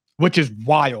owner. Which is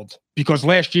wild because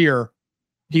last year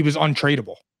he was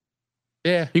untradeable.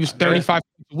 Yeah, he was 35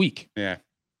 a week. Yeah,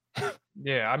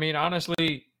 yeah. I mean,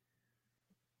 honestly,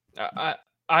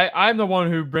 I'm the one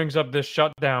who brings up this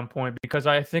shutdown point because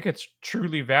I think it's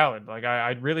truly valid. Like,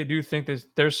 I really do think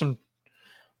there's some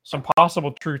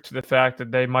possible truth to the fact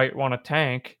that they might want to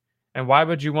tank. And why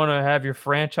would you want to have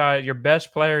your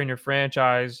best player in your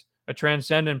franchise, a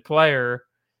transcendent player,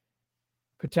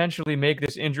 potentially make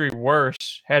this injury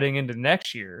worse heading into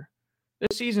next year?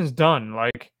 This season's done.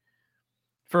 Like,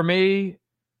 for me,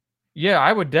 yeah,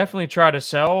 I would definitely try to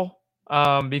sell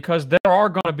because there are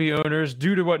going to be owners,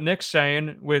 due to what Nick's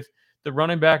saying, with the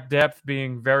running back depth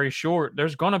being very short,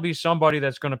 there's going to be somebody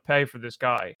that's going to pay for this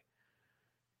guy.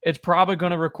 It's probably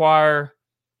going to require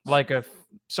like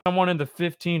someone in the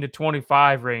 15 to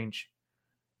 25 range.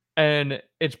 And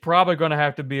it's probably going to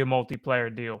have to be a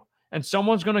multiplayer deal. And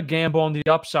someone's going to gamble on the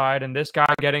upside and this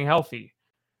guy getting healthy.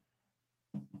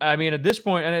 I mean, at this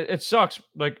point, and it sucks.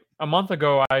 Like a month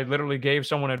ago, I literally gave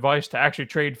someone advice to actually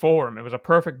trade for him. It was a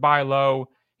perfect buy low.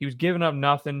 He was giving up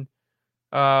nothing.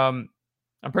 I'm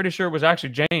pretty sure it was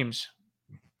actually James.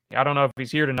 I don't know if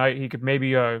he's here tonight. He could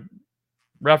maybe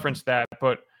reference that.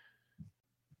 But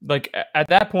like at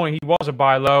that point, he was a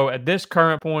buy low. At this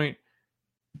current point,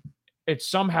 it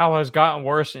somehow has gotten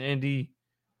worse in Indy.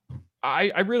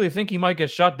 I really think he might get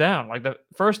shut down. Like the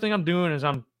first thing I'm doing is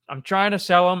I'm trying to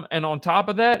sell him, and on top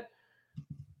of that,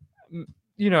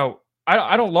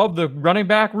 I don't love the running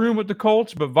back room with the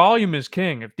Colts, but volume is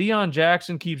king. If Deion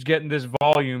Jackson keeps getting this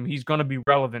volume, he's going to be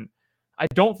relevant. I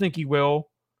don't think he will,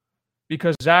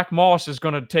 because Zach Moss is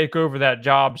going to take over that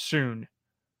job soon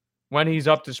when he's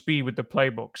up to speed with the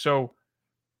playbook. So,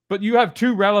 but you have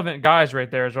two relevant guys right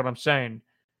there is what I'm saying.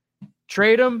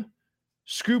 Trade him,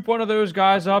 scoop one of those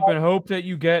guys up, and hope that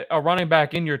you get a running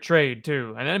back in your trade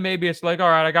too. And then maybe it's like, all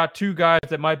right, I got two guys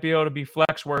that might be able to be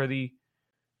flex worthy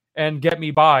and get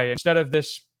me by instead of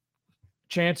this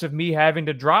chance of me having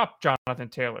to drop Jonathan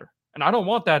Taylor. And I don't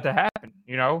want that to happen.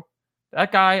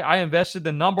 That guy, I invested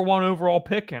the number 1 overall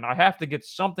pick in. I have to get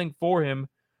something for him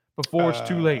before it's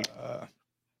too late.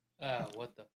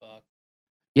 What the fuck?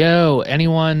 Yo,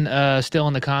 anyone still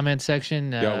in the comment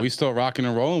section? Yo, we still rocking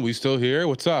and rolling. We still here.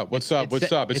 What's up? What's up?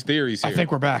 It's Theories here. I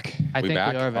think we're back. I think we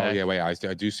are back. Oh yeah, wait. I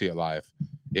do see it live.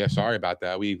 Yeah, sorry about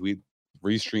that. We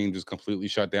Restream just completely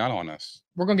shut down on us.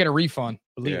 We're gonna get a refund.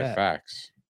 Believe that.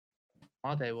 Facts.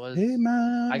 Palante was.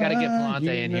 I gotta get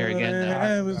Palante in here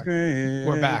again.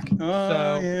 We're back.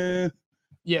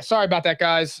 Yeah, sorry about that,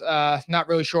 guys. Not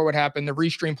really sure what happened. The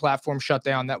Restream platform shut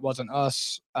down. That wasn't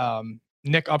us.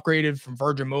 Nick upgraded from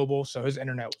Virgin Mobile, so his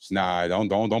internet was. Nah,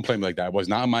 don't play me like that. It was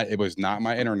not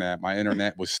my internet. My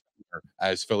internet was,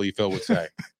 as Philly Phil would say.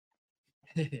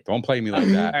 Don't play me like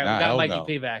that. All right, we got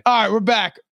Mikey P back. All right, we're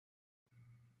back.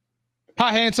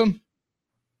 Hi, handsome.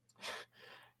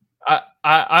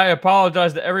 I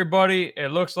apologize to everybody.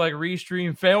 It looks like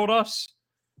Restream failed us,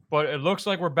 but it looks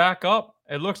like we're back up.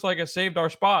 It looks like it saved our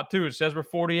spot too. It says we're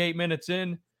 48 minutes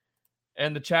in,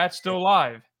 and the chat's still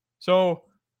live. So,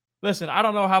 listen, I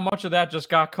don't know how much of that just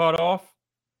got cut off.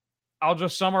 I'll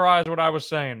just summarize what I was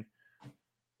saying.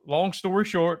 Long story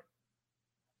short,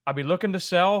 I'll be looking to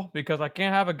sell because I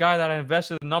can't have a guy that I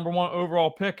invested the number 1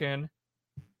 overall pick in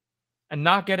and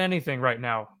not get anything right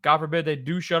now. God forbid they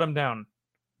do shut him down.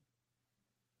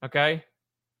 Okay?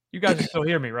 You guys can still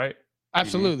hear me, right?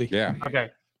 Absolutely. Yeah. Okay.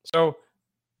 So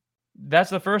that's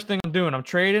the first thing I'm doing. I'm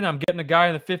trading. I'm getting a guy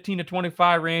in the 15 to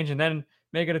 25 range and then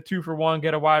make it a 2-for-1,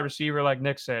 get a wide receiver like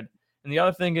Nick said. And the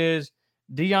other thing is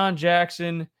Deion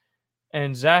Jackson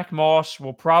and Zach Moss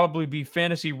will probably be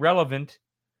fantasy relevant.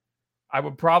 I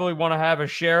would probably want to have a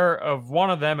share of one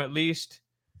of them at least.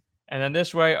 And then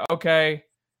this way, okay,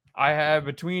 I have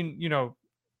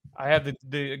I have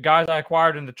the guys I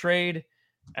acquired in the trade,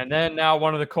 and then now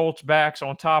one of the Colts backs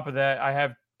on top of that. I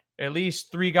have at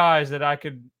least 3 guys that I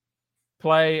could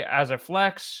play as a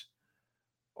flex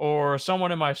or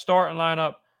someone in my starting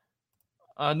lineup.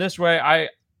 And this way,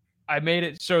 I made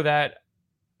it so that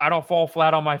I don't fall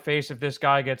flat on my face if this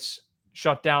guy gets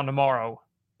shut down tomorrow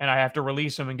and I have to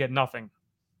release him and get nothing.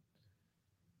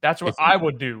 That's what I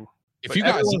would do. If you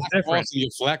got Zach Moss in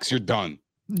your flex, you're done.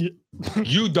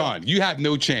 You done. You have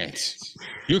no chance.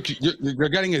 You're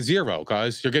getting a 0,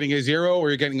 cuz you're getting a 0 or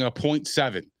you're getting a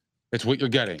 0.7. That's what you're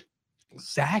getting.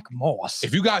 Zach Moss.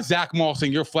 If you got Zach Moss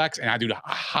in your flex, and I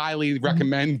highly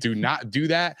recommend do not do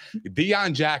that.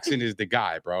 Deion Jackson is the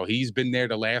guy, bro. He's been there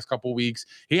the last couple weeks.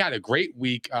 He had a great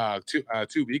week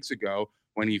 2 weeks ago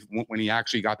when he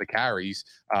actually got the carries.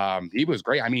 He was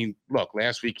great. I mean, look,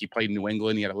 last week he played in New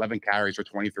England. He had 11 carries for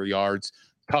 23 yards.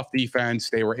 Tough defense.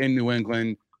 They were in New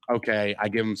England. Okay, I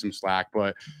give him some slack,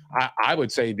 but I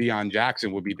would say Deion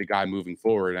Jackson would be the guy moving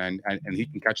forward, and he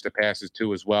can catch the passes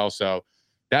too as well. So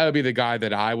that would be the guy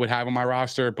that I would have on my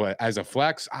roster. But as a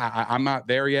flex, I'm not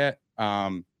there yet.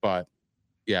 But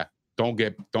yeah, don't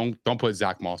put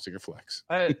Zach Moss in your flex.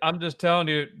 I'm just telling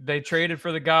you, they traded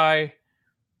for the guy,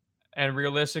 and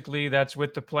realistically, that's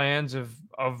with the plans of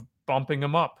bumping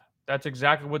him up. That's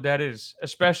exactly what that is,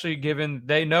 especially given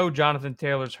they know Jonathan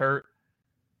Taylor's hurt.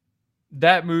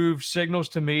 That move signals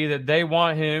to me that they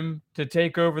want him to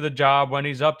take over the job when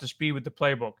he's up to speed with the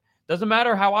playbook. Doesn't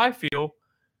matter how I feel,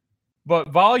 but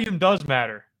volume does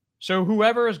matter. So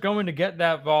whoever is going to get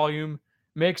that volume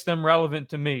makes them relevant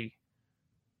to me.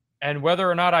 And whether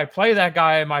or not I play that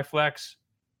guy in my flex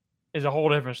is a whole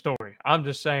different story. I'm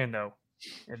just saying, though,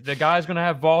 if the guy's going to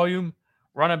have volume,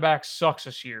 running back sucks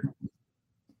this year.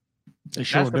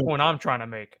 That's the point I'm trying to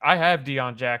make. I have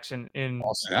Deion Jackson in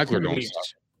Austin Eckler don't suck.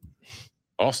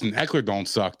 Austin Eckler don't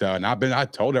suck though, and I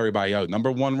told everybody, yo, number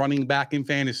 1 running back in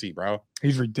fantasy, bro.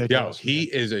 He's ridiculous. Yo, he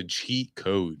is a cheat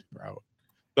code, bro.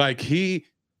 Like he's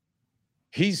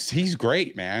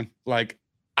great, man. Like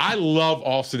I love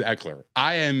Austin Eckler.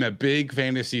 I am a big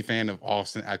fantasy fan of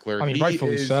Austin Eckler. I mean,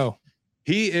 rightfully so.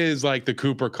 He is like the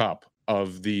Cooper Kupp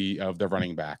of the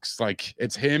running backs. Like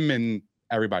it's him and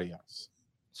everybody else.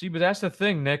 See, but that's the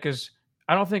thing, Nick, is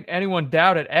I don't think anyone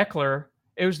doubted Eckler.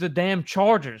 It was the damn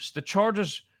Chargers. The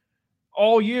Chargers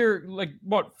all year,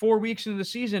 4 weeks into the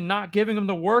season, not giving him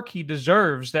the work he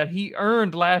deserves that he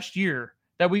earned last year,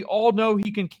 that we all know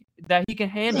he can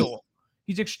handle.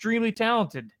 He's extremely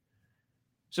talented.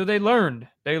 So they learned.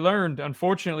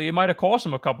 Unfortunately, it might have cost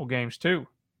him a couple games too.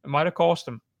 It might have cost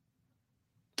him.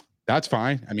 That's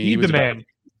fine. I mean, he was the man.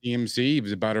 EMC. He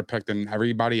was a better pick than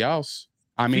everybody else.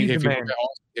 I mean,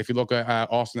 if you look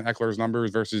at Austin Eckler's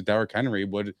numbers versus Derrick Henry,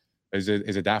 is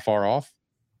it that far off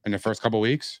in the first couple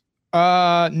weeks?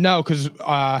 No, because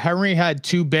Henry had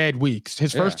 2 bad weeks.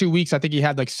 His first 2 weeks, I think he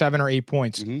had like 7 or 8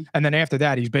 points, and then after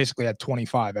that, he's basically had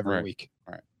 25 every week.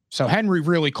 Right. So Henry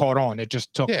really caught on. It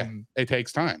just took him. It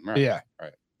takes time. Right. Yeah.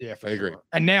 Right. Yeah. I agree.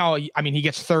 And now, I mean, he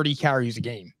gets 30 carries a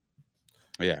game.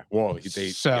 Yeah. Well, he's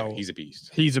a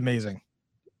beast. He's amazing.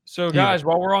 So, guys,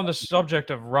 while we're on the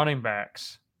subject of running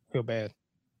backs, feel bad.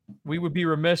 We would be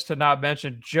remiss to not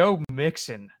mention Joe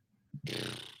Mixon,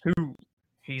 who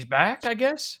he's back, I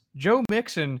guess. Joe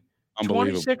Mixon,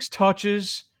 26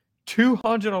 touches,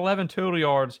 211 total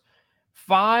yards,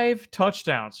 5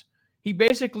 touchdowns. He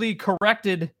basically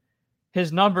corrected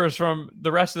his numbers from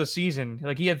the rest of the season.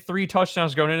 Like he had 3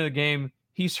 touchdowns going into the game.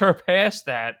 He surpassed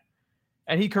that,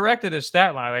 and he corrected his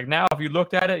stat line. Like now, if you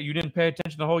looked at it, you didn't pay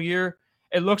attention the whole year.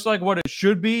 It looks like what it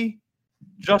should be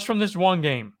just from this one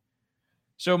game.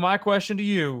 So my question to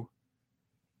you,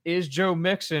 is Joe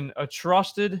Mixon a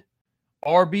trusted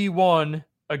RB1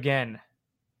 again?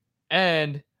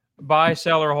 And buy,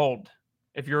 sell, or hold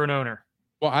if you're an owner.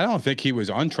 Well, I don't think he was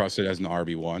untrusted as an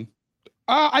RB1.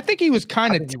 I think he was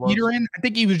kind of teetering. I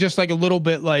think he was just like a little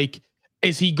bit like,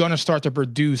 is he going to start to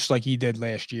produce like he did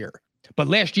last year? But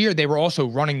last year, they were also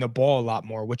running the ball a lot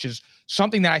more, which is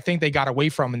something that I think they got away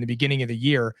from in the beginning of the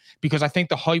year because I think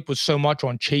the hype was so much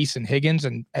on Chase and Higgins,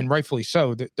 and rightfully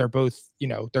so. They're both,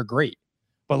 they're great.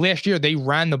 But last year, they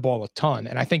ran the ball a ton.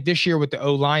 And I think this year with the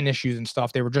O-line issues and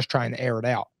stuff, they were just trying to air it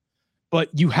out. But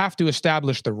you have to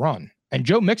establish the run. And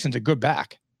Joe Mixon's a good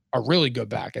back, a really good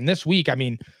back. And this week, I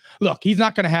mean, look, he's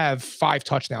not going to have 5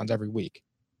 touchdowns every week.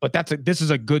 But this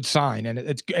is a good sign,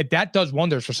 and that does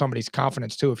wonders for somebody's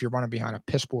confidence too. If you're running behind a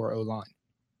piss poor O-line.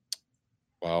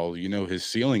 Well, his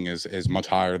ceiling is much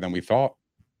higher than we thought.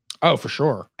 Oh, for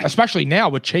sure. Especially now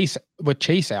with Chase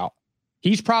out,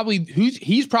 he's probably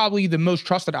the most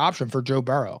trusted option for Joe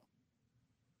Burrow.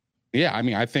 Yeah, I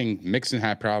mean, I think Mixon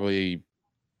had probably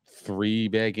 3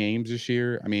 bad games this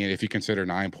year. I mean, if you consider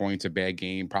 9 points a bad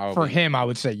game, probably for him, I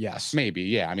would say yes. Maybe,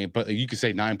 yeah. I mean, but you could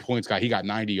say 9 points. He got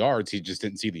 90 yards. He just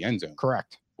didn't see the end zone.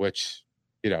 Correct. Which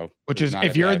is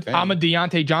if I'm a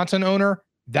Deontay Johnson owner,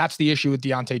 that's the issue with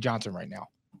Deontay Johnson right now.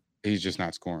 He's just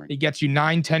not scoring. He gets you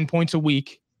 9-10 points a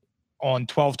week on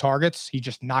 12 targets. He's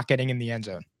just not getting in the end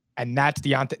zone, and that's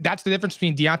Deontay. That's the difference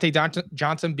between Deontay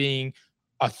Johnson being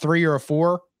a 3 or a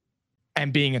 4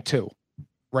 and being a 2,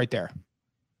 right there.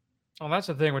 Well, that's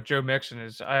the thing with Joe Mixon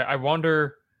is I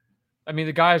wonder. I mean,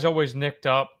 the guy's always nicked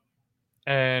up,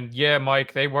 and yeah,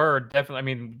 Mike, they were definitely. I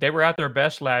mean, they were at their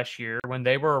best last year when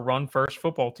they were a run-first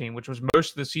football team, which was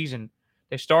most of the season.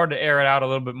 They started to air it out a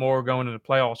little bit more going into the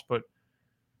playoffs, but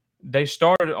they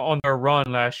started on their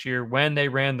run last year when they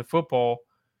ran the football.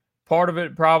 Part of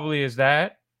it probably is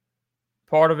that.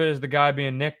 Part of it is the guy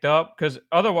being nicked up because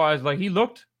otherwise, he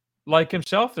looked like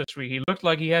himself this week. He looked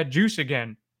like he had juice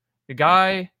again. The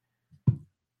guy.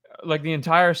 The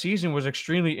entire season was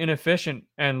extremely inefficient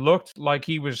and looked like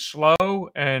he was slow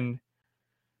and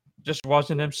just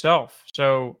wasn't himself.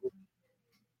 So,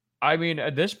 I mean,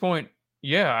 at this point,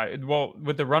 yeah, well,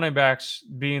 with the running backs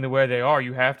being the way they are,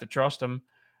 you have to trust them.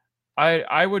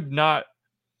 I would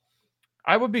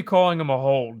be calling him a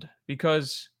hold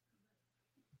because,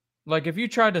 if you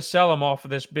tried to sell him off of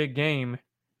this big game,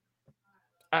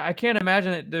 I can't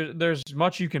imagine that there's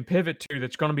much you can pivot to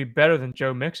that's going to be better than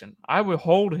Joe Mixon. I would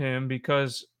hold him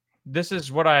because this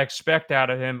is what I expect out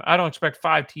of him. I don't expect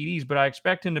 5 TDs, but I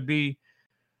expect him to be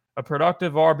a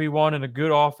productive RB1 in a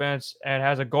good offense and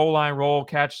has a goal line role,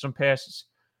 catches some passes.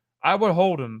 I would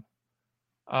hold him.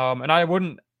 And I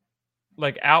wouldn't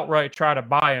outright try to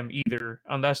buy him either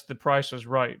unless the price was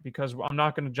right because I'm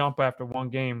not going to jump after one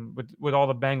game with all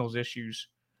the Bengals issues.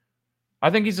 I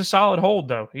think he's a solid hold,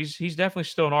 though. He's definitely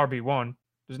still an RB1.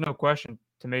 There's no question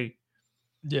to me.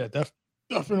 Yeah,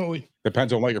 definitely.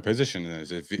 Depends on what your position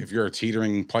is. If you're a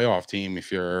teetering playoff team,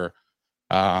 if you're,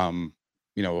 a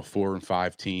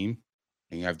 4-5 team,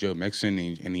 and you have Joe Mixon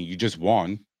and you just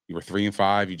won, You were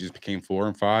 3-5. You just became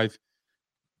 4-5,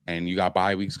 and you got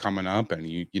bye weeks coming up, and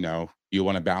you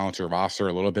want to balance your roster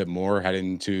a little bit more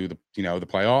heading into the the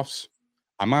playoffs.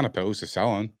 I'm not opposed to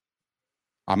selling.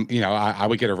 I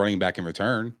would get a running back in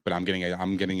return, but I'm getting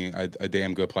a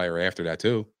damn good player after that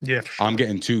too. Yeah, for sure. I'm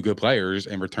getting 2 good players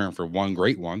in return for 1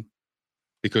 great one,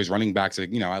 because running backs,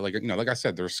 like I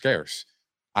said, they're scarce.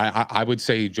 I would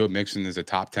say Joe Mixon is a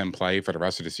top 10 play for the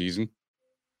rest of the season.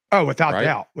 Oh, without Right?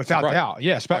 doubt. Without Right. doubt.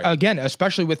 Yeah. Right. Again,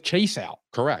 especially with Chase out.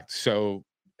 Correct. So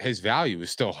his value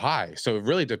is still high. So it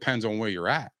really depends on where you're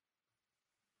at.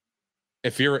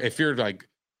 If you're like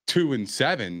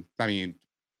 2-7, I mean,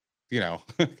 you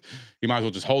might as well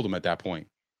just hold him at that point.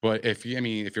 But if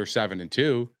you're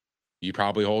 7-2, you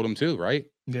probably hold him too, right?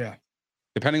 Yeah.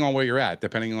 Depending on where you're at,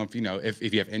 depending on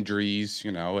if you have injuries,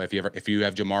 if you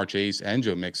have Jamar Chase and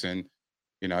Joe Mixon,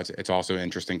 it's also an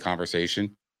interesting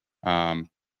conversation.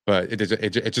 But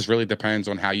it just really depends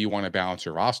on how you want to balance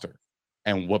your roster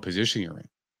and what position you're in.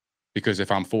 Because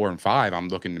if I'm 4-5, I'm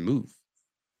looking to move,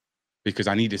 because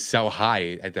I need to sell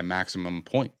high at the maximum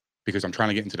point, because I'm trying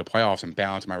to get into the playoffs and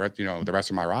balance my the rest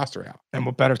of my roster out. And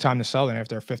what better time to sell than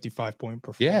after a 55-point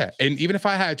performance? Yeah, and even if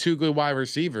I had 2 good wide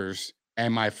receivers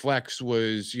and my flex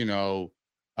was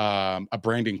a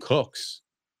Brandon Cooks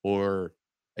or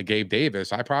a Gabe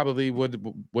Davis, I probably would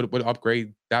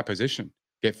upgrade that position.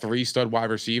 Get 3 stud wide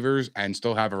receivers and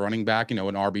still have a running back, an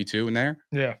RB2 in there.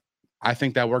 Yeah. I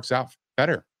think that works out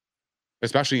better,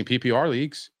 especially in PPR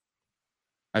leagues.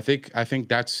 I think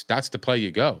that's the play you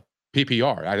go.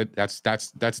 PPR.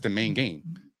 That's the main game.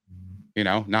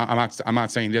 Now I'm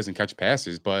not saying he doesn't catch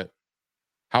passes, but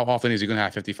how often is he going to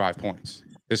have 55 points?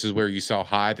 This is where you sell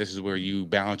high. This is where you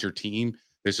balance your team.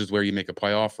 This is where you make a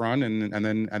playoff run, and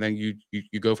then you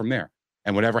go from there.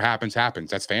 And whatever happens.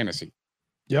 That's fantasy.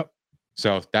 Yep.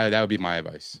 So that would be my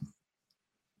advice.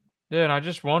 Yeah, and I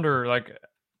just wonder, like,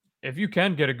 if you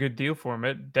can get a good deal for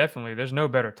him, definitely, there's no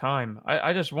better time.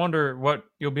 I just wonder what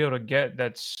you'll be able to get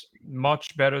that's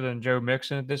much better than Joe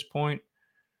Mixon at this point.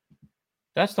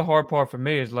 That's the hard part for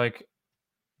me, is like,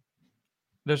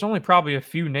 there's only probably a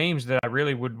few names that I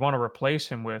really would want to replace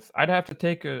him with. I'd have to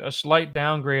take a slight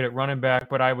downgrade at running back,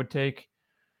 but I would take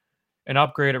an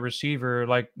upgrade at receiver,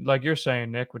 like you're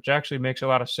saying, Nick, which actually makes a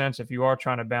lot of sense if you are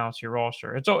trying to balance your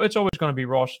roster. It's always going to be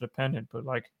roster dependent, but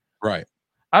Right.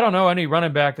 I don't know any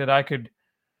running back that I could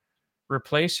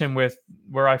replace him with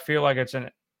where I feel like it's an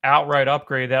outright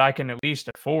upgrade that I can at least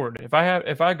afford. If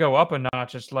I go up a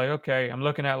notch, it's like, okay, I'm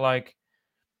looking at like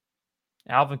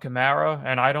Alvin Kamara,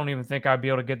 and I don't even think I'd be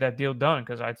able to get that deal done,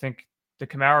 because I think the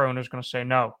Kamara owner is going to say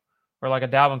no. Or like a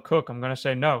Dalvin Cook, I'm going to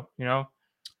say no,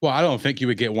 Well, I don't think you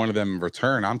would get one of them in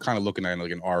return. I'm kind of looking at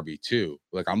like an RB2.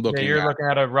 Like I'm looking. Yeah, you're looking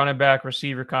at a running back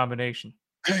receiver combination.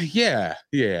 Yeah.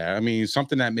 I mean,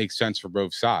 something that makes sense for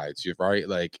both sides, right?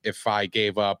 Like if I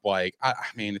gave up, like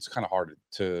it's kind of hard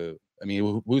to. I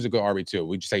mean, who's a good RB2?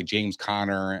 Would you say James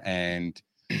Conner and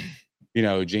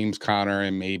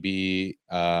maybe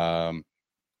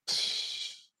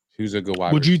who's a good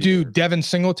wide Would you do receiver? Devin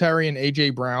Singletary and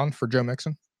AJ Brown for Joe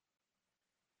Mixon?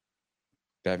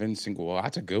 Devin Singletary. Well,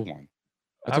 that's a good one.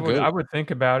 I would think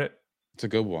about it. It's a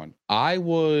good one. I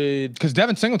would, because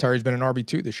Devin Singletary has been an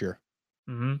RB2 this year.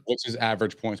 Mm-hmm. What's his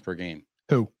average points per game?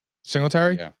 Who?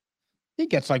 Singletary? Yeah. He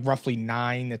gets like roughly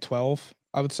 9 to 12,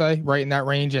 I would say, right in that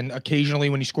range. And occasionally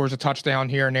when he scores a touchdown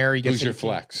here and there, he gets. Who's your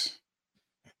flex?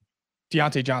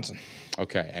 Deontay Johnson.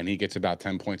 Okay. And he gets about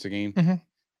 10 points a game. Mm-hmm.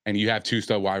 And you have 2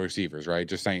 stud wide receivers, right?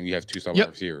 Just saying you have 2 stud Yep.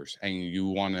 wide receivers, and you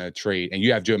want to trade, and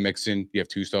you have Joe Mixon, you have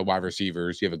 2 stud wide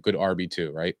receivers, you have a good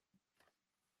RB2, right?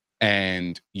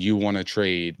 And you want to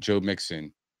trade Joe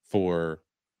Mixon for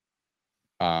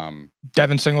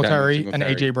Devin Singletary and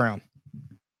AJ Brown.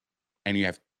 And you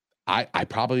have, I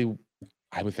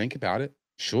would think about it.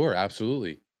 Sure,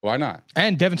 absolutely. Why not?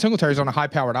 And Devin Singletary is on a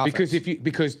high-powered offense.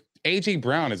 Because AJ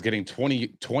Brown is getting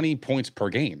 20 points per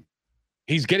game.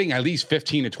 He's getting at least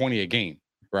 15 to 20 a game,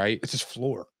 right? It's his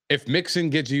floor. If Mixon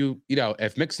gives you,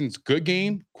 if Mixon's good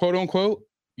game, quote unquote,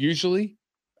 usually,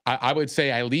 I would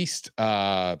say at least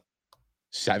 17.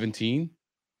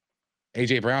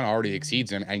 AJ Brown already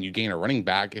exceeds him, and you gain a running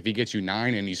back. If he gets you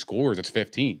 9 and he scores, it's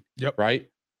 15. Yep. Right?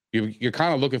 You're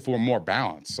kind of looking for more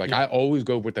balance. Like I always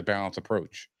go with the balance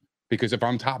approach, because if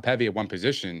I'm top heavy at one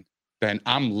position, then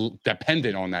I'm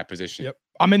dependent on that position. Yep.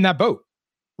 I'm in that boat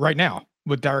right now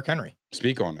with Derrick Henry.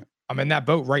 Speak on it. I'm in that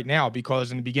boat right now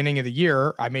because in the beginning of the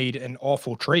year, I made an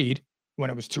awful trade when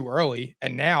it was too early.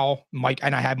 And now I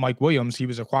had Mike Williams. He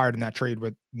was acquired in that trade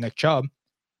with Nick Chubb,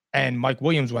 and Mike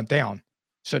Williams went down.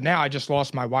 So now I just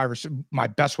lost my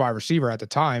best wide receiver at the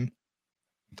time.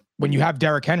 when you have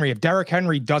Derrick Henry, if Derrick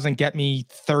Henry doesn't get me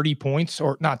 30 points,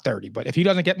 or not 30, but if he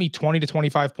doesn't get me 20 to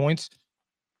 25 points,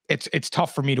 it's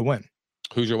tough for me to win.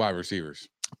 Who's your wide receivers?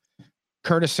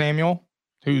 Curtis Samuel,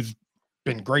 who's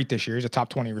been great this year. He's a top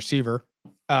 20 receiver.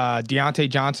 Deontay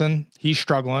Johnson, he's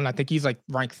struggling. I think he's like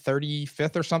ranked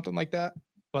 35th or something like that.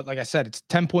 But like I said, it's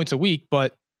 10 points a week,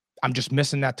 but I'm just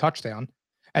missing that touchdown.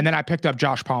 And then I picked up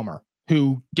Josh Palmer,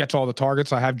 who gets all the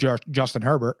targets. I have Justin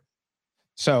Herbert.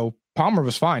 So Palmer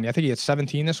was fine. I think he had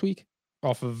 17 this week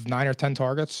off of 9 or 10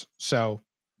 targets. So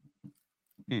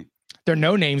they're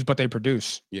no names, but they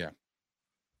produce. Yeah.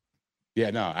 Yeah,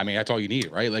 no, I mean, that's all you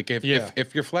need, right? Like if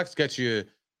your flex gets you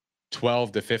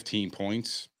 12 to 15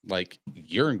 points, like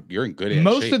you're in good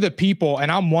Most shape. of the people,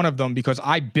 and I'm one of them because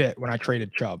I bit when I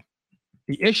traded Chubb.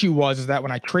 The issue was that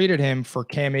when I traded him for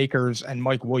Cam Akers and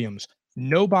Mike Williams,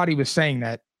 nobody was saying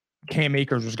that Cam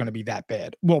Akers was going to be that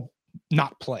bad. Well,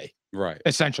 not play. Right.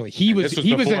 Essentially, This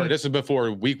is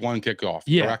before week 1 kickoff.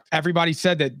 Yeah. Correct? Everybody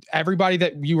said that. Everybody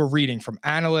that you were reading from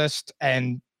analysts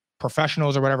and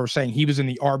professionals or whatever saying he was in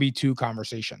the RB2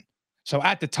 conversation. So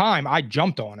at the time I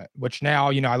jumped on it, which now,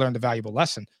 I learned a valuable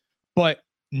lesson, but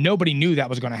nobody knew that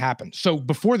was going to happen. So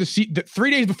before the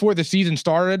 3 days before the season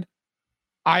started,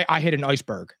 I hit an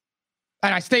iceberg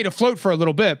and I stayed afloat for a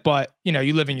little bit, but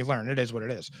you live and you learn. It is what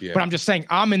it is. Yeah. But I'm just saying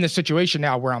I'm in the situation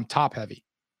now where I'm top heavy.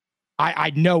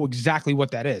 I know exactly what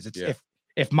that is. It's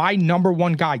if my number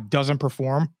one guy doesn't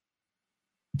perform,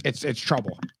 it's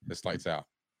trouble. This lights out.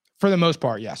 For the most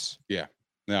part, yes. Yeah.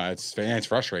 No, it's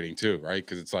frustrating too, right?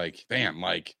 Because it's like, damn,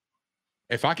 like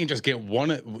if I can just get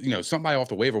one, somebody off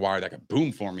the waiver wire that can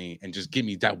boom for me and just give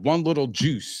me that one little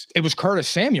juice. It was Curtis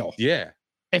Samuel. Yeah.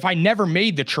 If I never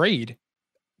made the trade,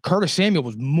 Curtis Samuel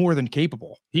was more than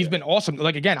capable. He's been awesome.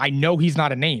 Like, again, I know he's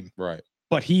not a name. Right.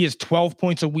 But he is 12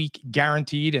 points a week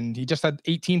guaranteed, and he just had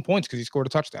 18 points because he scored a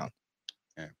touchdown.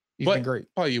 Yeah. He's been great.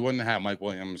 Probably you wouldn't have Mike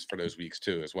Williams for those weeks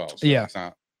too as well. So Yeah. It's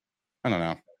not, I don't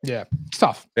know. Yeah. It's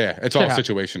tough. Yeah. It's Shit all happens.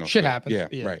 situational. Shit happens. Yeah.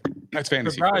 Yeah. Right. That's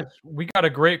fantasy. So guys, we got a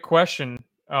great question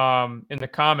in the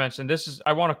comments, and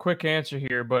I want a quick answer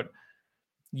here, but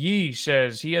Yee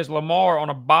says he has Lamar on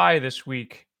a bye this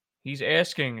week. He's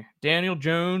asking Daniel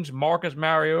Jones, Marcus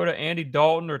Mariota, Andy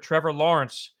Dalton, or Trevor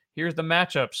Lawrence. Here's the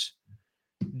matchups.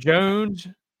 Jones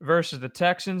versus the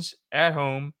Texans at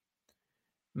home.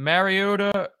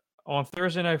 Mariota on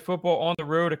Thursday Night Football on the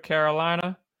road at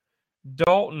Carolina.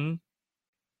 Dalton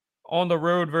on the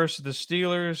road versus the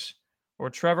Steelers, or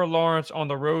Trevor Lawrence on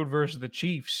the road versus the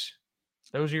Chiefs.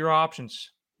 Those are your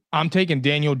options. I'm taking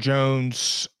Daniel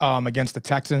Jones against the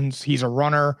Texans. He's a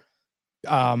runner.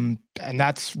 And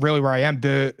that's really where I am.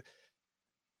 The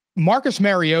Marcus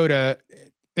Mariota,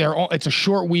 it's a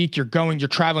short week. You're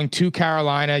traveling to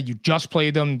Carolina. You just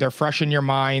played them. They're fresh in your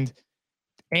mind.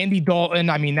 Andy Dalton,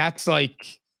 I mean, that's a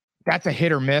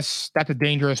hit or miss. That's a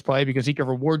dangerous play because he could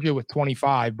reward you with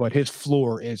 25, but his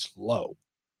floor is low.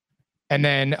 And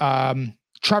then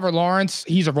Trevor Lawrence,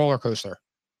 he's a roller coaster.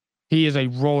 He is a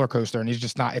roller coaster, and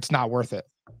it's not worth it.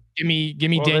 Give me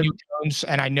Daniel Jones,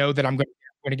 and I know that I'm going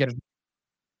to get it.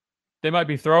 They might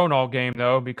be throwing all game,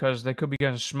 though, because they could be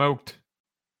getting smoked.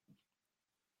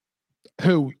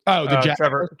 Who? Oh,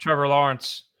 the Trevor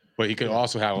Lawrence. But he could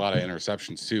also have a lot of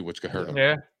interceptions too, which could hurt him.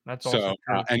 Yeah, that's also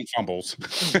true. And fumbles.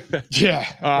 Yeah.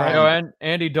 And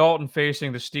Andy Dalton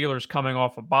facing the Steelers coming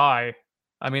off a bye.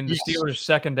 I mean, the Steelers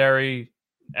secondary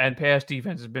and pass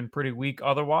defense has been pretty weak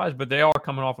otherwise, but they are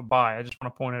coming off a bye. I just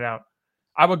want to point it out.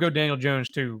 I would go Daniel Jones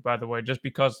too, by the way, just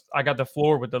because I got the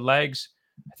floor with the legs.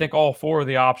 I think all 4 of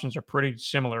the options are pretty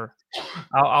similar.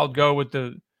 I'll go with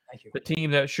the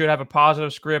team that should have a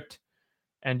positive script,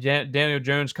 and Daniel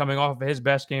Jones coming off of his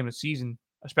best game of the season,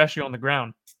 especially on the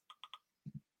ground.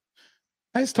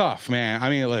 That's tough, man. I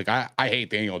mean, look, I hate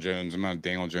Daniel Jones. I'm not a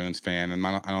Daniel Jones fan,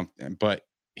 and but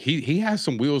he has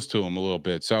some wheels to him a little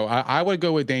bit. So I would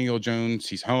go with Daniel Jones.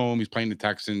 He's home. He's playing the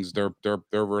Texans. They're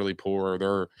really poor.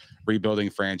 They're rebuilding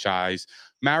franchise.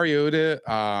 Mariota,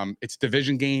 it's a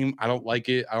division game. I don't like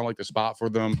it. I don't like the spot for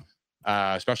them,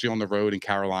 especially on the road in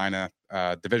Carolina.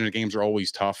 Division games are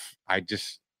always tough. I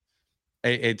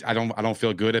don't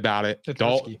feel good about it.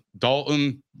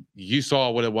 Dalton, you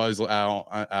saw what it was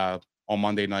on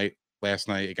Monday night, last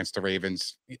night against the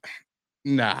Ravens.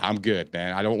 Nah, I'm good,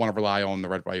 man. I don't want to rely on the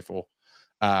red rifle.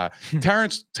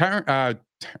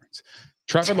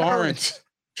 Trevor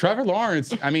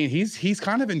Lawrence. I mean, he's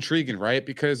kind of intriguing, right?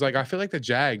 Because I feel like the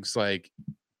Jags,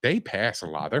 they pass a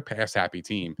lot. They're a pass happy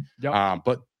team. Yep.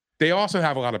 But they also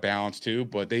have a lot of balance too.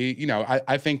 But they,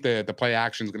 I think the play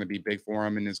action is going to be big for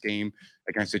them in this game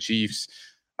against the Chiefs.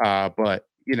 But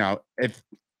if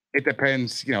It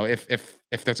depends,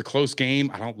 if that's a close game,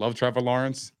 I don't love Trevor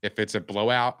Lawrence. If it's a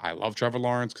blowout, I love Trevor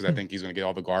Lawrence because I think he's going to get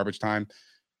all the garbage time.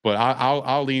 But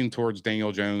I'll lean towards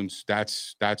Daniel Jones.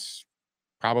 That's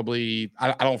probably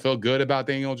I don't feel good about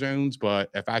Daniel Jones, but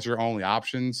if that's your only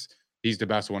options, he's the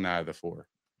best one out of the four,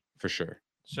 for sure.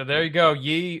 So there you go.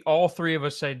 All three of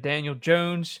us say Daniel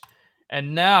Jones.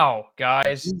 And now,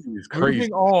 guys,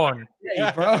 moving on.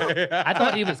 Hey, bro. I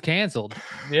thought he was canceled.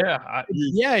 Yeah.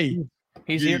 Yay.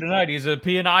 He's here tonight. He's a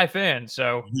P&I fan,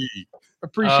 so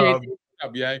appreciate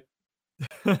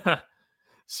it.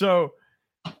 So,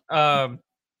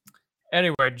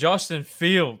 anyway, Justin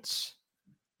Fields.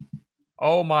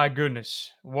 Oh my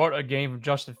goodness, what a game from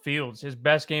Justin Fields! His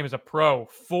best game as a pro.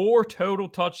 4 total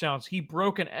touchdowns. He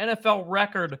broke an NFL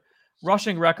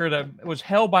rushing record that was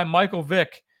held by Michael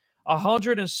Vick.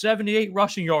 178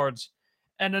 rushing yards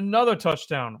and another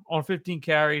touchdown on 15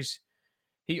 carries.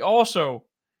 He also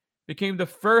became the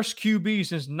first QB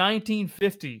since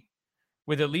 1950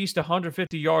 with at least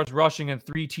 150 yards rushing and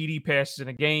 3 TD passes in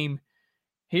a game.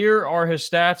 Here are his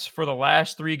stats for the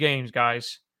last 3 games,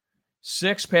 guys.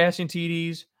 6 passing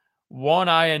TDs, 1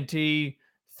 INT,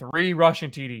 3 rushing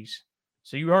TDs.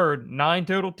 So you heard 9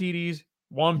 total TDs,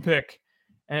 1 pick,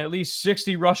 and at least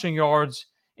 60 rushing yards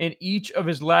in each of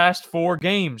his last 4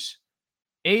 games.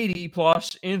 80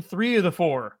 plus in 3 of the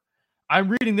 4. I'm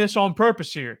reading this on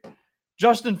purpose here.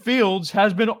 Justin Fields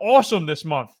has been awesome this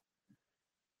month.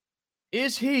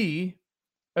 Is he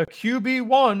a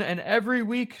QB1 and every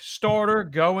week starter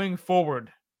going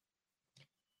forward?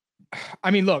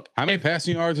 I mean, look. How many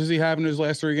passing yards does he have in his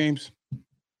last 3 games?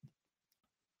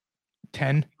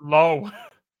 10. Low.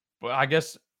 Well, I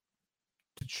guess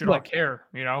should I care,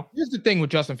 Here's the thing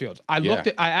with Justin Fields. I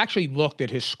actually looked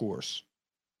at his scores.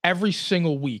 Every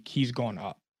single week he's gone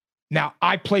up. Now,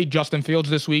 I played Justin Fields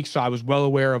this week, so I was well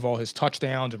aware of all his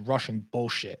touchdowns and rushing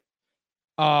bullshit.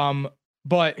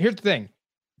 But here's the thing.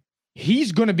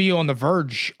 He's going to be on the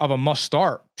verge of a must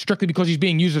start strictly because he's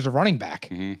being used as a running back.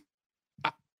 Mm-hmm.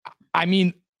 I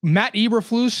mean, Matt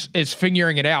Eberflus is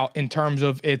figuring it out in terms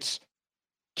of it's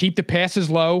keep the passes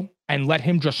low and let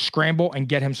him just scramble and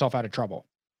get himself out of trouble.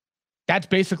 That's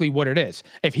basically what it is.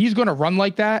 If he's going to run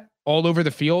like that all over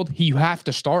the field, you have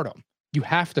to start him. You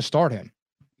have to start him.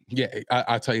 Yeah,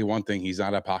 I'll tell you one thing. He's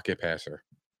not a pocket passer.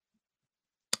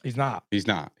 He's not.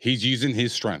 He's using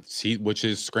his strengths, which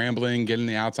is scrambling, getting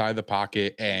the outside of the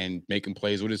pocket, and making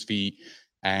plays with his feet.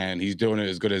 And he's doing it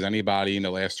as good as anybody in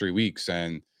the last 3 weeks.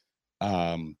 And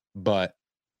but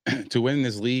to win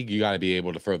this league, you got to be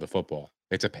able to throw the football.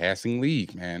 It's a passing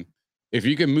league, man. If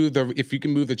you can move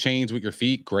the chains with your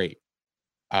feet, great.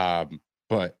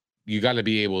 But you got to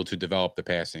be able to develop the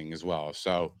passing as well.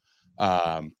 So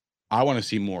I want to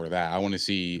see more of that. I want to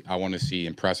see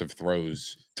impressive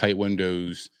throws, tight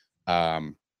windows,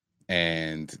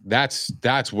 and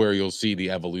that's where you'll see the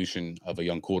evolution of a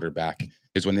young quarterback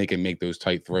is when they can make those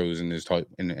tight throws in those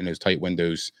tight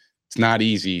windows. It's not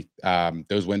easy.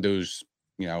 Those windows,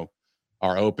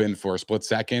 are open for a split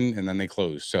second and then they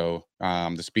close. So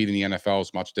the speed in the NFL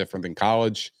is much different than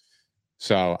college.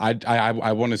 So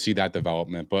I want to see that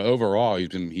development. But overall,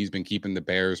 he's been keeping the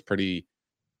Bears pretty,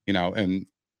 in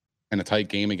a tight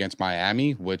game against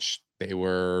Miami, which they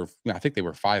were, I think they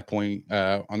were 5-point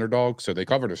underdogs. So they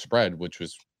covered a spread, which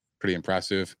was pretty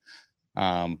impressive.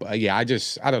 But yeah, I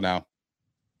don't know.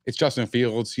 It's Justin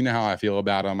Fields. You know how I feel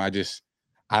about him.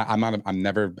 I've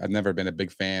never been a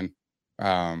big fan.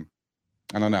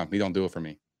 I don't know. He don't do it for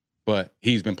me, but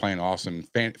he's been playing awesome.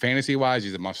 Fantasy wise,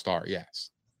 he's a must start. Yes.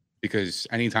 Because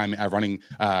anytime running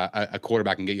a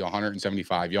quarterback can get you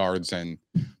 175 yards and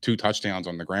 2 touchdowns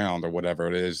on the ground or whatever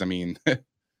it is, I mean,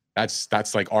 that's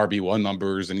like RB1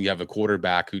 numbers, and you have a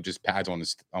quarterback who just pads on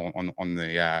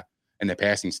the in the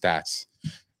passing stats,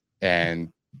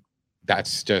 and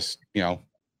that's just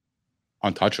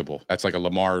untouchable. That's like a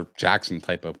Lamar Jackson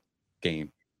type of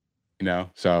game,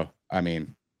 So I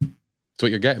mean, it's what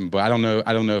you're getting, but I don't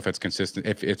know if it's consistent.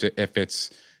 If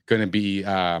it's going to be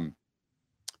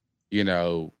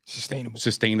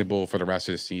sustainable for the rest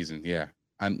of the season. Yeah,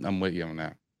 I'm with you on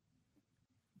that.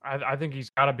 I think he's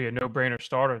got to be a no-brainer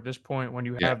starter at this point when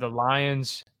you have the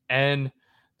Lions and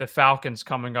the Falcons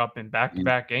coming up in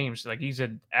back-to-back games. Like, he's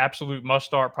an absolute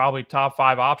must-start, probably top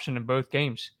 5 option in both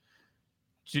games,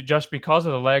 just because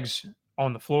of the legs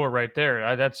on the floor right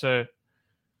there. That's a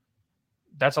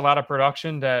lot of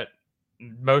production that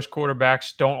most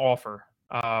quarterbacks don't offer.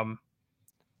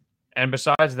 And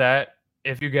besides that,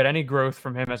 if you get any growth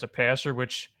from him as a passer,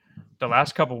 which the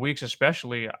last couple of weeks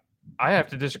especially, I have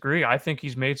to disagree. I think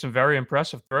he's made some very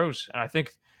impressive throws. And I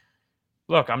think,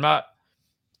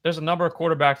 there's a number of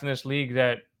quarterbacks in this league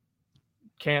that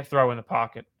can't throw in the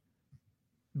pocket.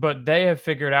 But they have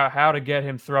figured out how to get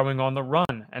him throwing on the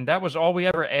run. And that was all we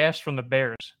ever asked from the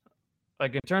Bears.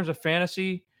 Like, in terms of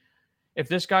fantasy, if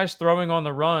this guy's throwing on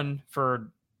the run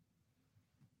for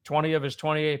 20 of his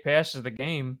 28 passes of the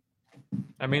game,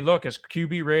 I mean, look, his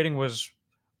QB rating was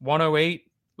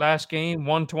 108 last game,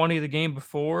 120 the game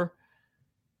before,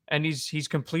 and he's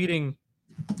completing,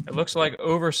 it looks like,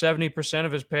 over 70%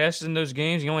 of his passes in those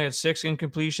games. He only had 6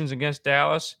 incompletions against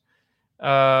Dallas.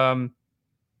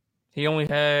 He only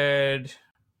had,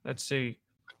 let's see.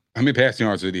 How many passing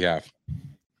yards did he have?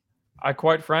 I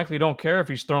quite frankly don't care if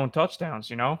he's throwing touchdowns,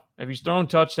 you know? If he's throwing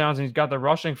touchdowns and he's got the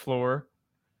rushing floor,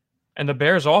 and the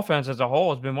Bears offense as a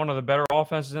whole has been one of the better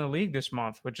offenses in the league this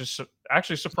month, which is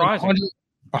actually surprising.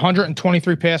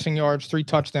 123 passing yards, 3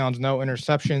 touchdowns, no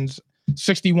interceptions,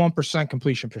 61%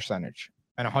 completion percentage,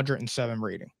 and 107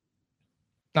 rating.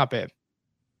 Not bad.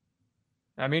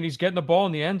 I mean, he's getting the ball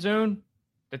in the end zone.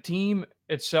 The team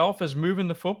itself is moving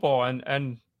the football,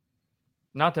 and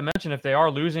not to mention, if they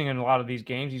are losing in a lot of these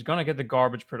games, he's going to get the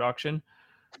garbage production.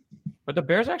 But the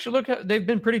Bears actually they've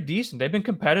been pretty decent. They've been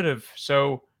competitive.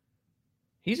 So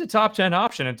he's a top 10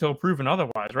 option until proven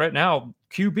otherwise. Right now,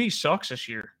 QB sucks this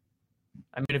year.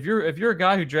 I mean, if you're a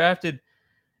guy who drafted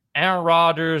Aaron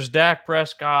Rodgers, Dak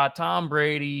Prescott, Tom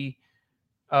Brady,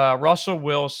 Russell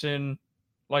Wilson,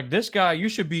 like this guy, you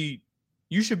should be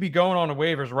going on the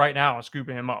waivers right now and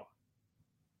scooping him up.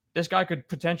 This guy could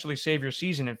potentially save your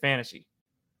season in fantasy.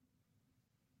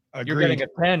 Agreed.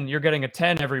 You're getting a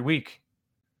 10 every week.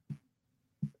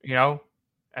 You know,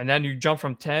 and then you jump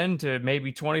from 10 to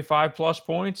maybe 25 plus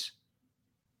points.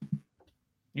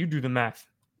 You do the math.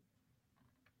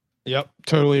 Yep,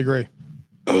 totally agree.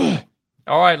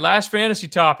 All right, last fantasy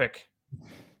topic.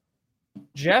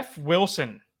 Jeff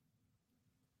Wilson.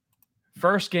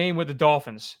 First game with the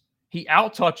Dolphins. He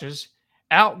outtouches,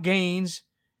 outgains,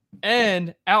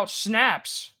 and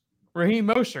outsnaps Raheem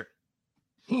Mostert.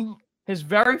 His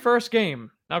very first game.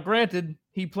 Now, granted,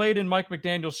 he played in Mike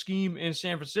McDaniel's scheme in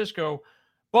San Francisco,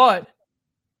 but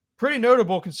pretty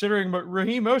notable considering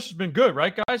Raheem Mostert's been good,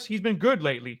 right, guys? He's been good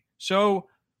lately. So,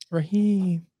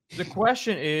 Raheem. The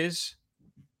question is,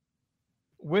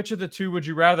 which of the two would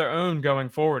you rather own going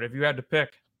forward if you had to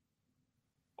pick?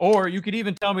 Or you could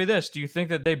even tell me this. Do you think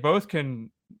that they both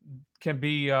can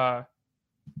be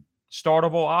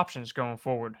startable options going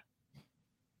forward?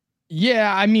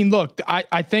 Yeah, I mean, look,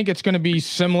 I think it's going to be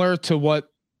similar to what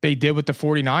they did with the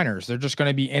 49ers. They're just going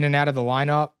to be in and out of the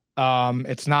lineup.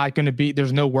 It's not going to be –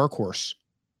 there's no workhorse.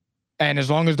 And as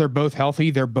long as they're both healthy,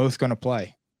 they're both going to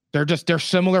play. They're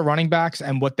similar running backs,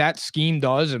 and what that scheme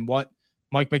does and what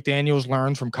Mike McDaniels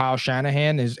learned from Kyle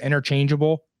Shanahan is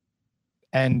interchangeable,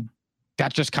 and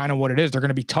that's just kind of what it is. They're going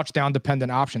to be touchdown-dependent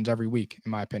options every week,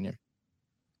 in my opinion.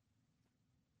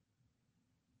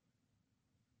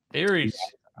 Theories.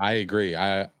 I agree.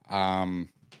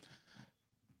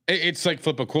 It's like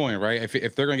flip a coin, right?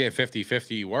 If they're going to get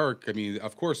 50-50 work, I mean,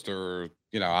 of course they're,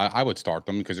 I would start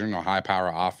them because they're in a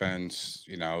high-power offense.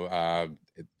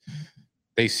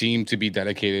 They seem to be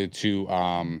dedicated to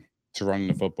running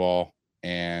the football,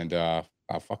 and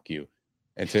fuck you.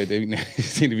 And so they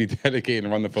seem to be dedicated to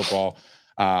run the football,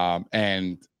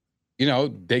 and they're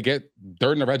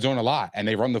in the red zone a lot, and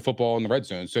they run the football in the red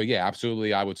zone. So yeah,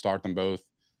 absolutely, I would start them both.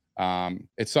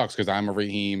 It sucks because I'm a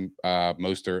Raheem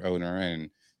Mostert owner, and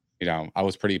I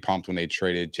was pretty pumped when they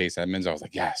traded Chase Edmonds. I was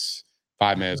like, yes.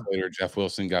 5 minutes later, Jeff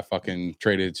Wilson got fucking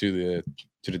traded to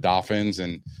the Dolphins,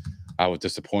 and I was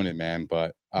disappointed, man.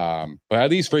 But at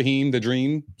least Raheem, the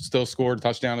dream, still scored a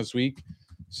touchdown this week.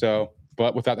 So,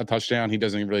 but without the touchdown, he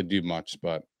doesn't really do much.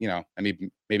 But I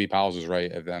mean, maybe Powell's is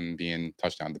right of them being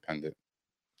touchdown dependent.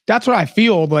 That's what I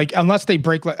feel like. Unless they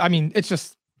break, I mean, it's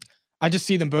just. I just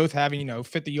see them both having,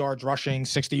 50 yards rushing,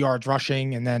 60 yards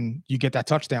rushing, and then you get that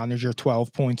touchdown. There's your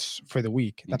 12 points for the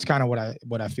week. That's kind of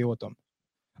what I feel with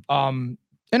them.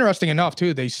 Interesting enough,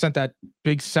 too, they sent that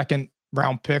big second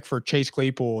round pick for Chase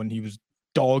Claypool, and he was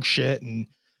dog shit and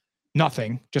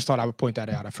nothing. Just thought I would point that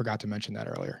out. I forgot to mention that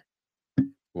earlier.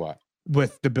 What?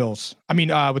 With the Bills. I mean,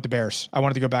 with the Bears. I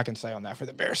wanted to go back and say on that for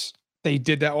the Bears. They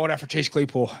did all that for Chase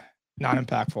Claypool. Not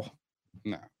impactful.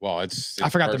 No, well, it's I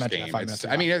forgot to mention game. that 5 minutes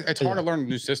ago. I mean, it's hard to learn a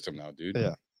new system, though, dude.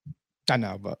 Yeah, I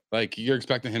know, but like you're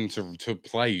expecting him to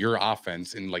play your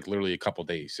offense in like literally a couple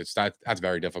days. That's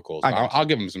very difficult. So I'll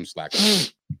give him some slack.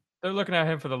 They're looking at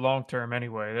him for the long term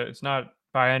anyway. It's not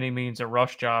by any means a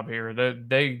rush job here.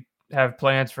 They have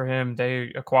plans for him.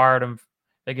 They acquired him.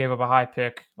 They gave up a high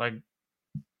pick. Like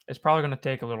it's probably going to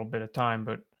take a little bit of time,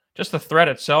 but just the threat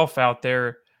itself out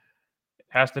there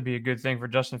has to be a good thing for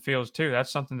Justin Fields too.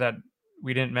 That's something that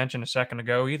we didn't mention a second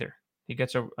ago either. He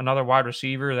gets another wide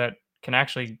receiver that can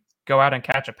actually go out and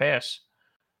catch a pass.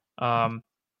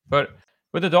 But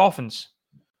with the Dolphins,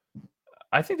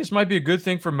 I think this might be a good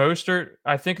thing for Mostert.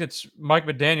 I think it's Mike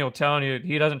McDaniel telling you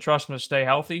he doesn't trust him to stay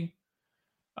healthy.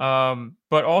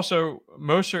 But also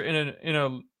Mostert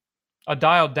in a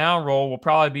dialed down role will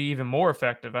probably be even more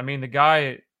effective. I mean, the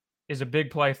guy is a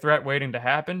big play threat waiting to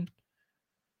happen.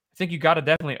 I think you got to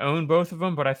definitely own both of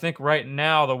them, but I think right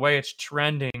now the way it's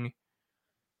trending,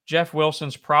 Jeff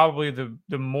Wilson's probably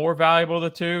the more valuable of the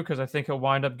two because I think he'll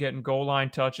wind up getting goal line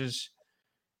touches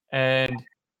and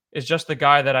is just the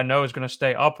guy that I know is going to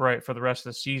stay upright for the rest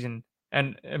of the season.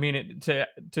 And I mean,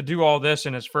 to do all this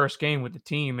in his first game with the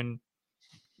team, and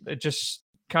it just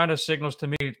kind of signals to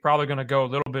me it's probably going to go a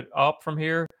little bit up from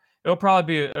here. It'll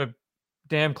probably be a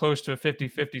damn close to a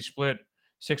 50-50 split,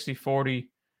 60-40.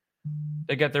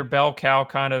 They get their bell cow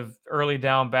kind of early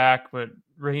down back, but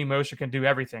Raheem Mostert can do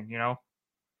everything, you know?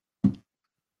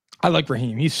 I like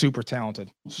Raheem. He's super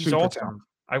talented. He's awesome.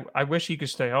 I wish he could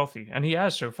stay healthy, and he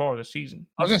has so far this season.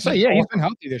 I was going to say, yeah, he's been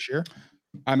healthy this year.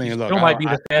 I mean, look, he might be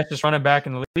the fastest running back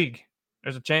in the league.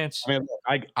 There's a chance. I mean,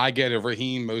 look, I get it.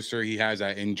 Raheem Mostert, he has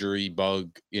that injury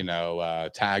bug,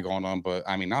 tag on him. But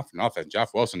I mean, not for nothing.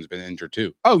 Jeff Wilson's been injured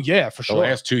too. Oh yeah, for sure. The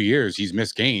last 2 years, he's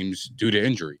missed games due to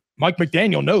injury. Mike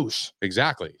McDaniel knows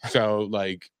exactly. So,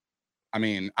 I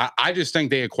mean, I just think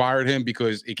they acquired him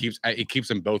because it keeps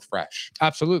them both fresh.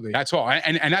 Absolutely, that's all,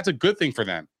 and that's a good thing for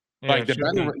them. Yeah,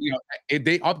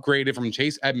 they upgraded from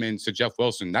Chase Edmonds to Jeff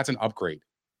Wilson. That's an upgrade.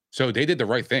 So they did the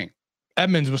right thing.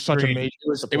 Edmonds was such a major.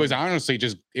 It was honestly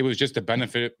just the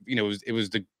benefit. It was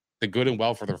the good and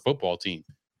well for their football team.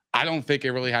 I don't think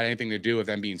it really had anything to do with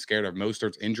them being scared of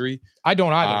Mostert's injury. I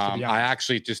don't either. I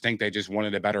actually just think they just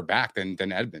wanted a better back than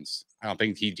Edmonds. I don't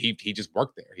think he just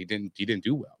worked there. He didn't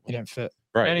do well. He didn't fit.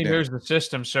 Right. And he knows the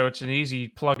system, so it's an easy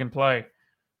plug and play.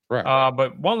 Right.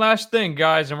 But one last thing,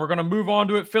 guys, and we're gonna move on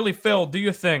to it. Philly Phil, do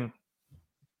your thing.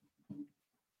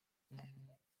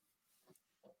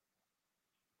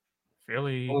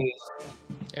 Philly.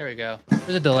 There we go.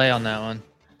 There's a delay on that one.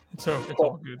 It's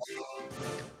all good.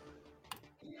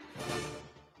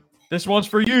 This one's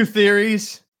for you,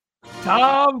 Theories.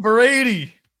 Tom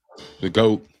Brady. The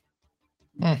GOAT.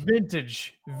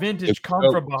 Vintage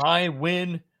come from behind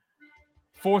win.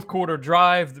 Fourth quarter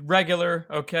drive, regular,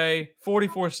 okay.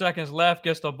 44 seconds left,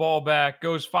 gets the ball back,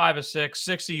 goes 5 of 6,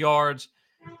 60 yards.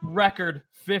 Record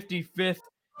 55th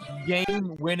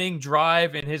game-winning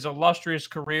drive in his illustrious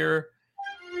career.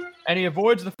 And he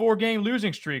avoids the 4-game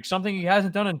losing streak, something he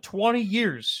hasn't done in 20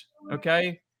 years,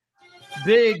 okay?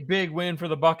 Big win for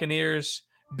the Buccaneers.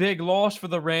 Big loss for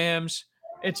the Rams.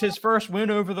 It's his first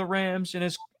win over the Rams in a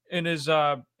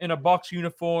Bucs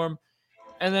uniform.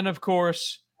 And then, of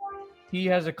course, he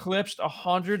has eclipsed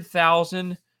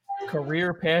 100,000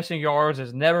 career passing yards.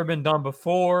 Has never been done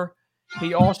before.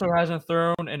 He also hasn't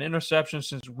thrown an interception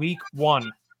since week 1.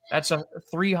 That's a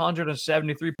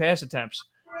 373 pass attempts.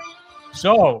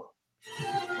 So,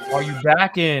 are you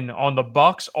back in on the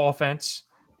Bucs offense?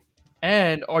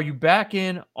 And are you back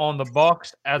in on the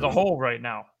Bucs as a whole right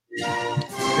now?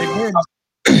 Big win.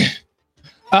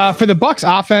 For the Bucs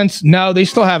offense, no, they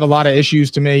still have a lot of issues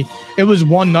to me. It was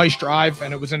one nice drive,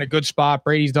 and it was in a good spot.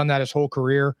 Brady's done that his whole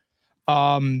career.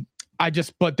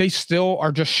 But they still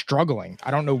are just struggling. I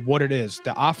don't know what it is.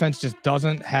 The offense just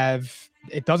doesn't have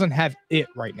it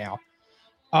right now.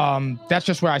 That's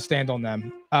just where I stand on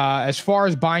them. As far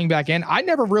as buying back in, I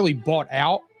never really bought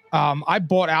out. I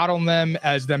bought out on them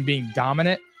as them being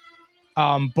dominant.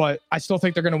 But I still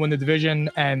think they're going to win the division,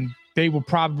 and they will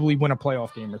probably win a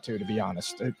playoff game or two, to be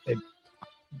honest.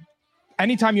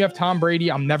 Anytime you have Tom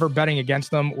Brady, I'm never betting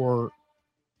against them or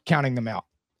counting them out,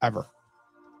 ever.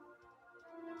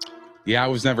 Yeah, I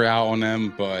was never out on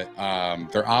them, but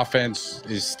their offense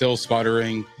is still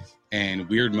sputtering and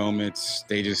weird moments.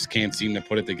 They just can't seem to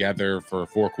put it together for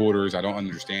 4 quarters. I don't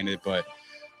understand it, but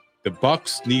the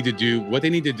Bucs need to do what they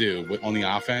need to do on the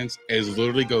offense is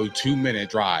literally go 2-minute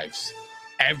drives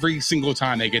every single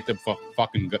time they get the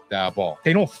fucking ball.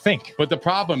 They don't think. But the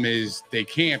problem is they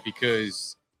can't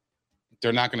because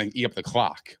they're not going to eat up the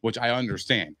clock, which I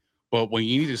understand. But when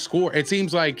you need to score, it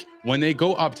seems like when they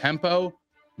go up tempo,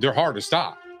 they're hard to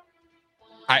stop.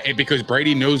 Because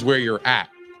Brady knows where you're at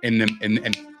and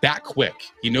that quick.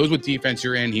 He knows what defense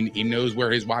you're in. He knows where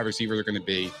his wide receivers are going to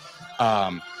be.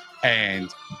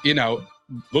 And,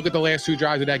 look at the last 2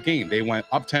 drives of that game. They went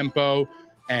up tempo,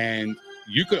 and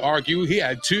you could argue he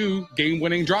had 2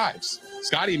 game-winning drives.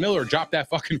 Scotty Miller dropped that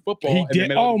fucking football in the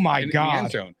middle in the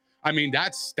end zone. I mean,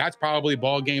 that's probably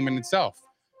ball game in itself.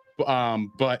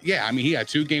 But yeah, I mean, he had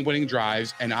 2 game-winning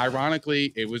drives, and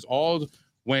ironically, it was all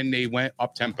when they went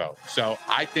up tempo. So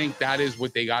I think that is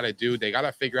what they got to do. They got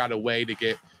to figure out a way to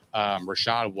get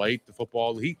Rachaad White the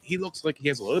football. He looks like he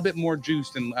has a little bit more juice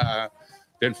than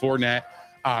Fournette.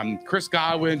 Chris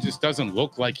Godwin just doesn't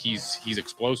look like he's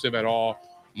explosive at all.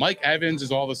 Mike Evans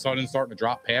is all of a sudden starting to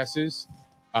drop passes.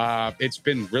 It's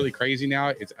been really crazy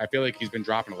now. I feel like he's been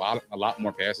dropping a lot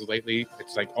more passes lately.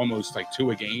 It's like almost like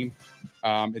 2 a game.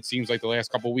 It seems like the last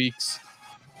couple weeks.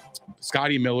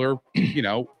 Scotty Miller,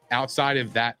 outside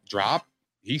of that drop,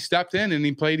 he stepped in and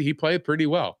he played pretty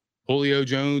well. Julio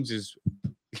Jones is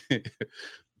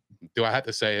do I have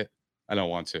to say it? I don't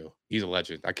want to. He's a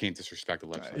legend. I can't disrespect a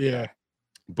legend. Yeah.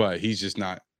 But he's just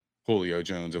not Julio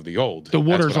Jones of the old. The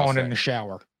water's on in the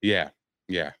shower. Yeah.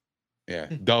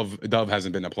 Dove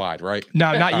hasn't been applied, right?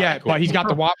 No, not yet. Right, cool. But he's got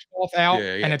the washcloth out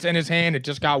Yeah. and it's in his hand. It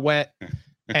just got wet,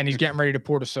 and he's getting ready to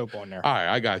pour the soap on there. All right,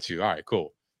 I got you. All right,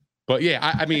 cool. But yeah,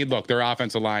 I mean, look, their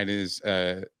offensive line is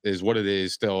what it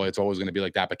is. Still, it's always going to be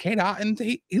like that. But Cade Otton,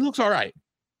 he looks all right.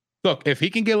 Look, if he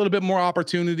can get a little bit more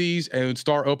opportunities and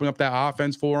start opening up that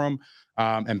offense for him,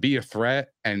 and be a threat,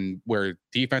 and where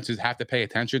defenses have to pay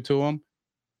attention to him,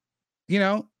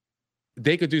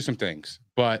 they could do some things.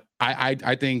 But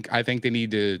I think they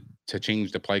need to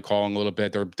change the play calling a little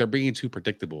bit. They're being too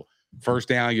predictable. First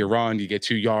down, you run, you get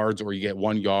 2 yards, or you get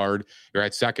 1 yard. You're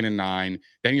at 2nd and 9.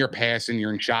 Then you're passing.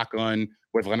 You're in shotgun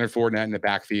with Leonard Fournette in the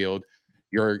backfield.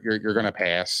 You're gonna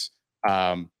pass.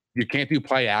 You can't do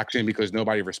play action because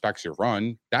nobody respects your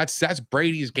run. That's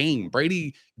Brady's game.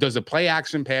 Brady does the play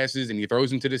action passes and he throws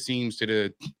them to the seams to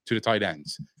the tight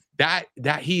ends. That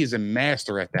he is a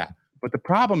master at that. But the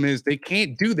problem is they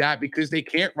can't do that because they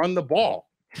can't run the ball.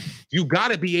 You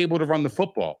got to be able to run the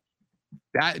football.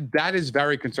 That is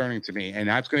very concerning to me, and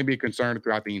that's going to be a concern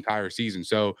throughout the entire season.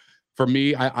 So for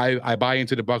me, I buy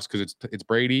into the Bucs because it's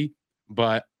Brady,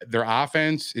 but their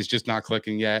offense is just not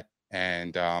clicking yet,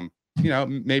 and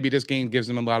maybe this game gives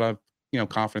them a lot of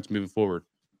confidence moving forward.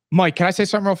 Mike, can I say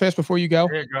something real fast before you go?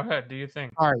 Yeah, go ahead. Do you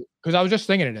think? All right, because I was just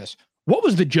thinking of this. What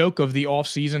was the joke of the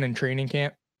off-season and training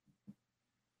camp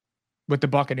with the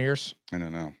Buccaneers? I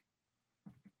don't know.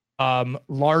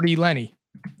 Lardy Lenny.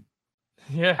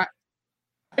 Yeah.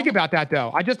 Think about that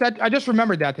though. I just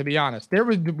remembered that, to be honest. We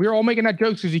were all making that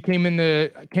jokes because he came in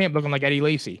the camp looking like Eddie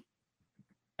Lacy.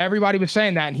 Everybody was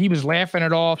saying that, and he was laughing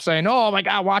it off, saying, "Oh my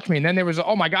God, watch me!" And then there was,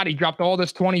 "Oh my God, he dropped all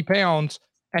this 20 pounds,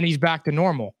 and he's back to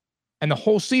normal." And the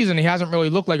whole season, he hasn't really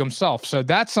looked like himself. So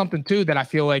that's something too that I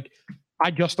feel like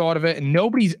I just thought of it, and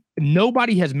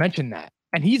nobody has mentioned that.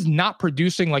 And he's not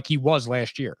producing like he was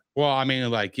last year. Well, I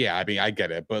mean, I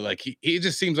get it, but like he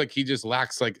just seems like he just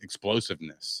lacks like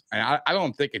explosiveness, and I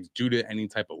don't think it's due to any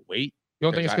type of weight. You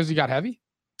don't think it's because he got heavy?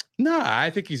 No, I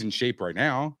think he's in shape right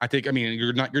now.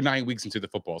 You're 9 weeks into the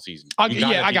football season. I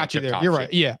got you there. You're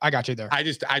right. Yeah, I got you there.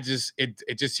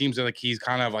 It just seems like he's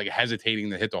kind of like hesitating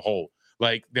to hit the hole.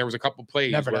 Like there was a couple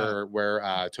plays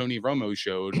where Tony Romo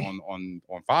showed on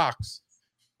Fox,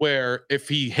 where if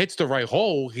he hits the right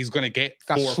hole, he's going to get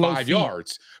 4 or 5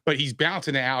 yards, but he's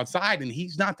bouncing it outside, and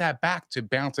he's not that back to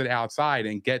bounce it outside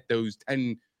and get those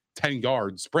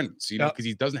 10-yard sprints, because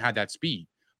he doesn't have that speed.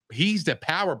 He's the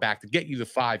power back to get you the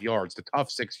 5 yards, the tough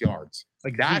 6 yards.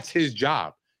 Like that's his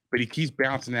job, but he keeps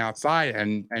bouncing outside,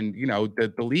 and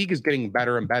the league is getting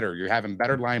better and better. You're having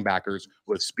better linebackers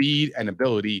with speed and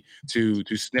ability to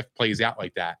sniff plays out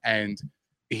like that. And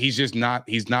he's not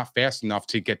fast enough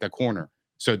to get the corner.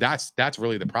 So that's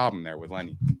really the problem there with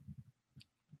Lenny.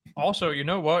 Also, you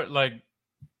know what?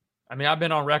 I've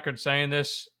been on record saying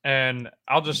this, and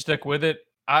I'll just stick with it.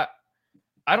 I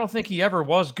don't think he ever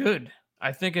was good.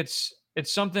 I think it's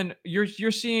something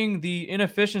you're seeing the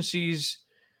inefficiencies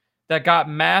that got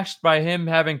masked by him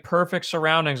having perfect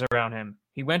surroundings around him.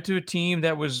 He went to a team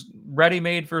that was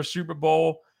ready-made for a Super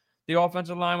Bowl. The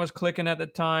offensive line was clicking at the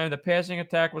time. The passing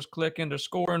attack was clicking. They're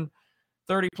scoring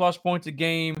 30-plus points a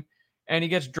game. And he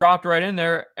gets dropped right in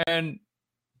there, and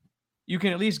you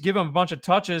can at least give him a bunch of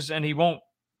touches, and he won't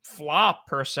flop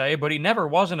per se, but he never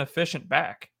was an efficient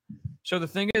back. So the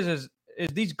thing is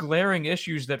these glaring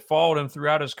issues that followed him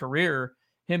throughout his career,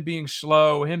 him being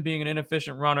slow, him being an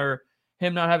inefficient runner,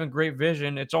 him not having great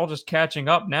vision, it's all just catching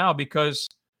up now because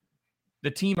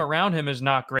the team around him is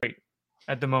not great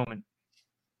at the moment.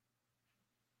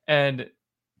 And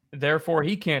therefore,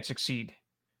 he can't succeed.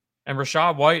 And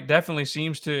Rachaad White definitely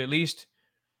seems to at least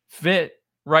fit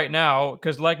right now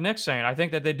because, like Nick's saying, I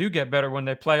think that they do get better when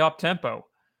they play up tempo.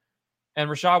 And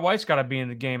Rachaad White's got to be in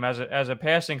the game as a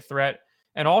passing threat.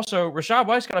 And also, Rachaad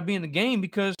White's got to be in the game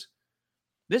because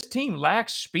this team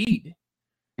lacks speed.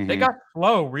 Mm-hmm. They got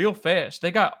slow real fast. They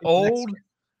got old.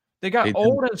 They got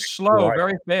old and slow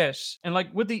very fast. And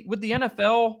like with the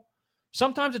NFL,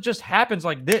 sometimes it just happens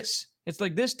like this. It's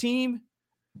like this team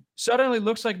suddenly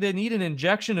looks like they need an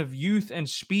injection of youth and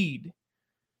speed.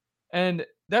 And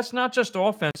that's not just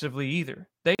offensively either.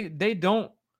 They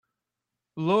don't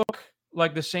look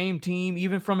like the same team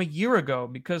even from a year ago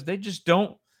because they just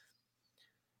don't.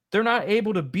 They're not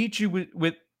able to beat you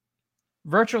with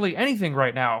virtually anything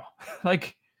right now.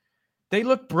 Like, they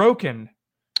look broken.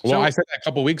 Well, So- I said that a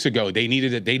couple weeks ago. They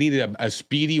needed a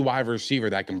speedy wide receiver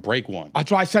that can break one.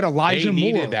 That's why I said Elijah They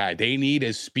Moore. needed that. They need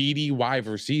a speedy wide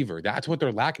receiver. That's what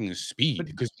they're lacking is speed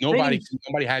because nobody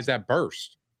has that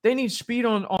burst. They need speed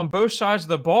on both sides of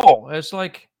the ball. It's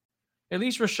like at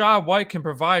least Rachaad White can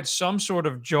provide some sort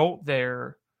of jolt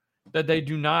there that they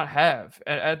do not have.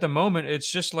 At the moment,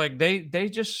 it's just like they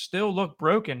just still look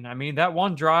broken. I mean, that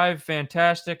one drive,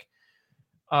 fantastic.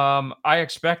 I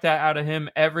expect that out of him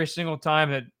every single time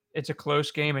that it's a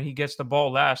close game and he gets the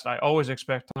ball last. I always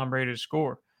expect Tom Brady to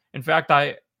score. In fact,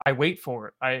 I wait for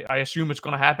it. I assume it's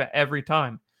going to happen every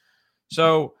time.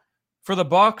 So for the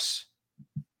Bucs,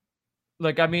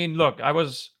 like, I mean, look, I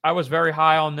was very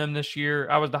high on them this year.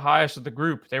 I was the highest of the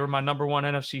group. They were my number one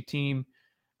NFC team.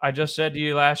 I just said to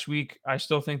you last week, I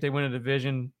still think they win a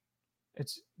division.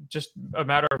 It's just a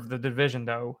matter of the division,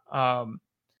 though.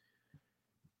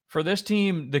 For this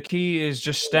team, the key is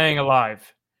just staying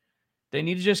alive. They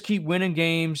need to just keep winning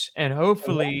games, and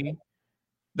hopefully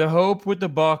the hope with the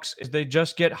Bucs is they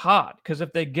just get hot. Because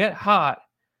if they get hot,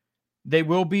 they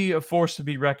will be a force to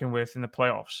be reckoned with in the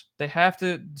playoffs. They have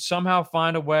to somehow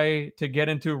find a way to get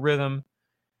into a rhythm.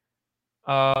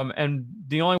 And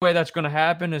the only way that's going to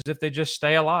happen is if they just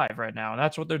stay alive right now. And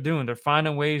that's what they're doing. They're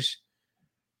finding ways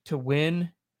to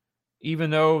win, even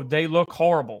though they look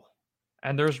horrible.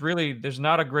 And there's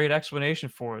not a great explanation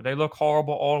for it. They look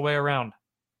horrible all the way around.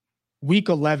 Week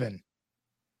 11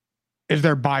 is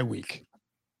their bye week.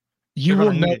 You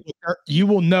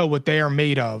will know what they are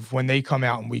made of when they come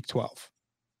out in week 12.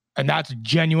 And that's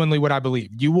genuinely what I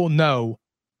believe. You will know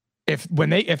if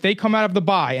they come out of the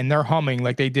bye and they're humming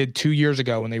like they did 2 years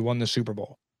ago when they won the Super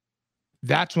Bowl.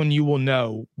 That's when you will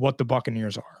know what the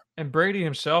Buccaneers are. And Brady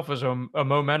himself is a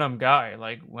momentum guy.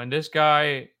 Like, when this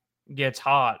guy gets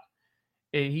hot,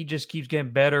 he just keeps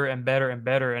getting better and better and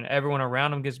better, and everyone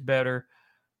around him gets better.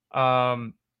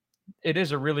 It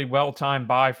is a really well-timed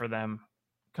bye for them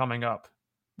coming up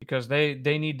because they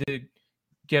need to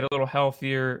get a little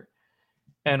healthier,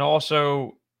 and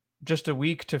also just a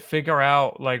week to figure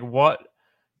out like what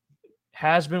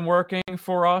has been working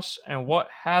for us and what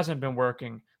hasn't been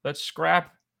working. Let's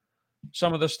scrap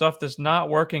some of the stuff that's not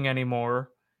working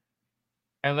anymore,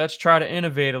 and let's try to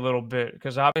innovate a little bit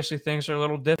because obviously things are a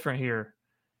little different here.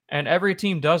 And every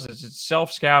team does this. It's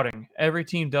self-scouting. Every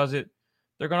team does it.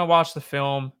 They're going to watch the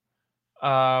film.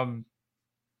 And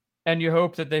you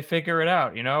hope that they figure it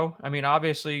out, you know? I mean,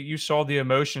 obviously, you saw the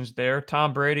emotions there.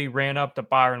 Tom Brady ran up to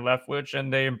Byron Leftwich,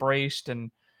 and they embraced.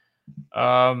 And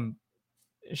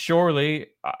surely,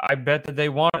 I bet that they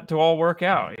want it to all work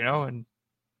out, you know? And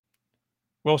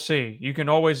we'll see. You can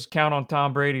always count on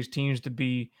Tom Brady's teams to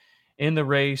be in the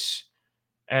race.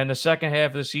 And the second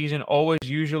half of the season always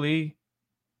usually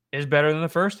is better than the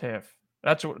first half.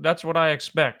 That's what I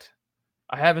expect.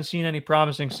 I haven't seen any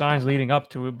promising signs leading up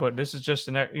to it, but this is just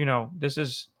this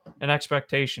is an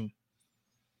expectation.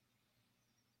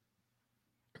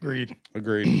 Agreed.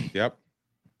 Yep.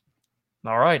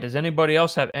 All right. Does anybody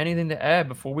else have anything to add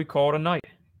before we call it a night?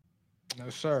 No,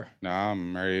 sir. No,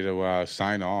 I'm ready to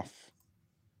sign off.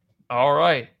 All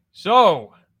right.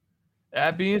 So,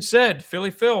 that being said,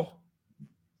 Philly Phil.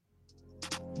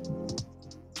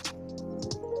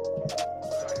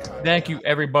 Thank you,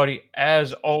 everybody,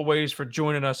 as always, for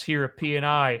joining us here at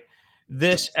P&I.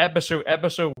 This episode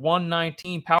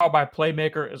 119, powered by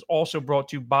Playmaker, is also brought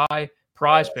to you by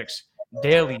Prize Picks,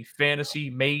 daily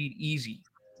fantasy made easy.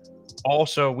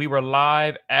 Also, we were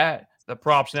live at the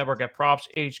Props Network at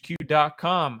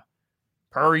propshq.com,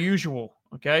 per usual.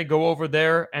 Okay, go over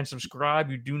there and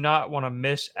subscribe. You do not want to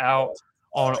miss out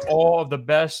on all of the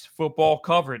best football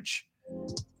coverage.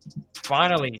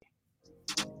 Finally,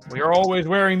 we are always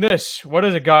wearing this. What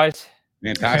is it, guys?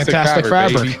 Fantastic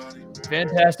fabric. Baby.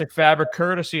 Fantastic fabric,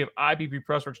 courtesy of IBB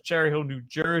Pressworks, Cherry Hill, New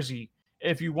Jersey.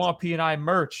 If you want P&I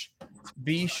merch,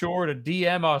 be sure to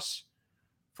DM us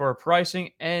for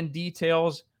pricing and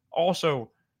details.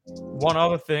 Also, one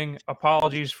other thing,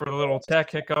 apologies for the little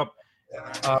tech hiccup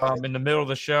in the middle of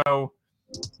the show.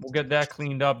 We'll get that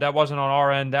cleaned up. That wasn't on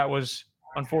our end. That was,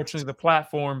 unfortunately, the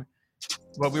platform.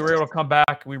 But we were able to come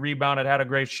back. We rebounded, had a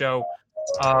great show.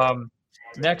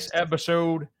 Next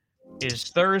episode is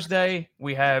Thursday.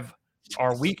 We have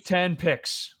our Week 10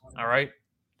 picks. All right.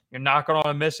 You're not going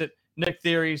to miss it. Nick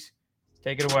Theories,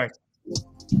 take it away.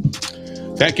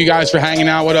 Thank you guys for hanging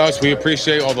out with us. We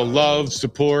appreciate all the love,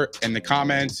 support, and the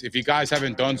comments. If you guys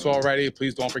haven't done so already,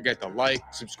 please don't forget to like,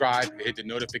 subscribe, and hit the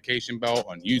notification bell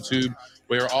on YouTube.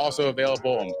 We are also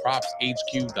available on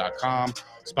propshq.com,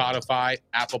 Spotify,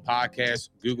 Apple Podcasts,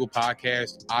 Google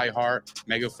Podcasts, iHeart,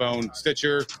 Megaphone,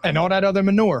 Stitcher, and all that other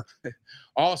manure.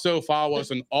 Also, follow us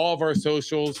on all of our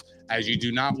socials, as you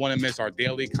do not want to miss our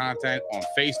daily content on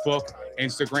Facebook,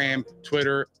 Instagram,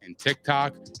 Twitter, and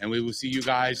TikTok. And we will see you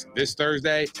guys this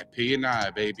Thursday at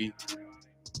P&I, baby.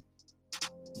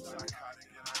 Psychotic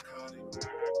and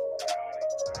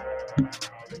iconic.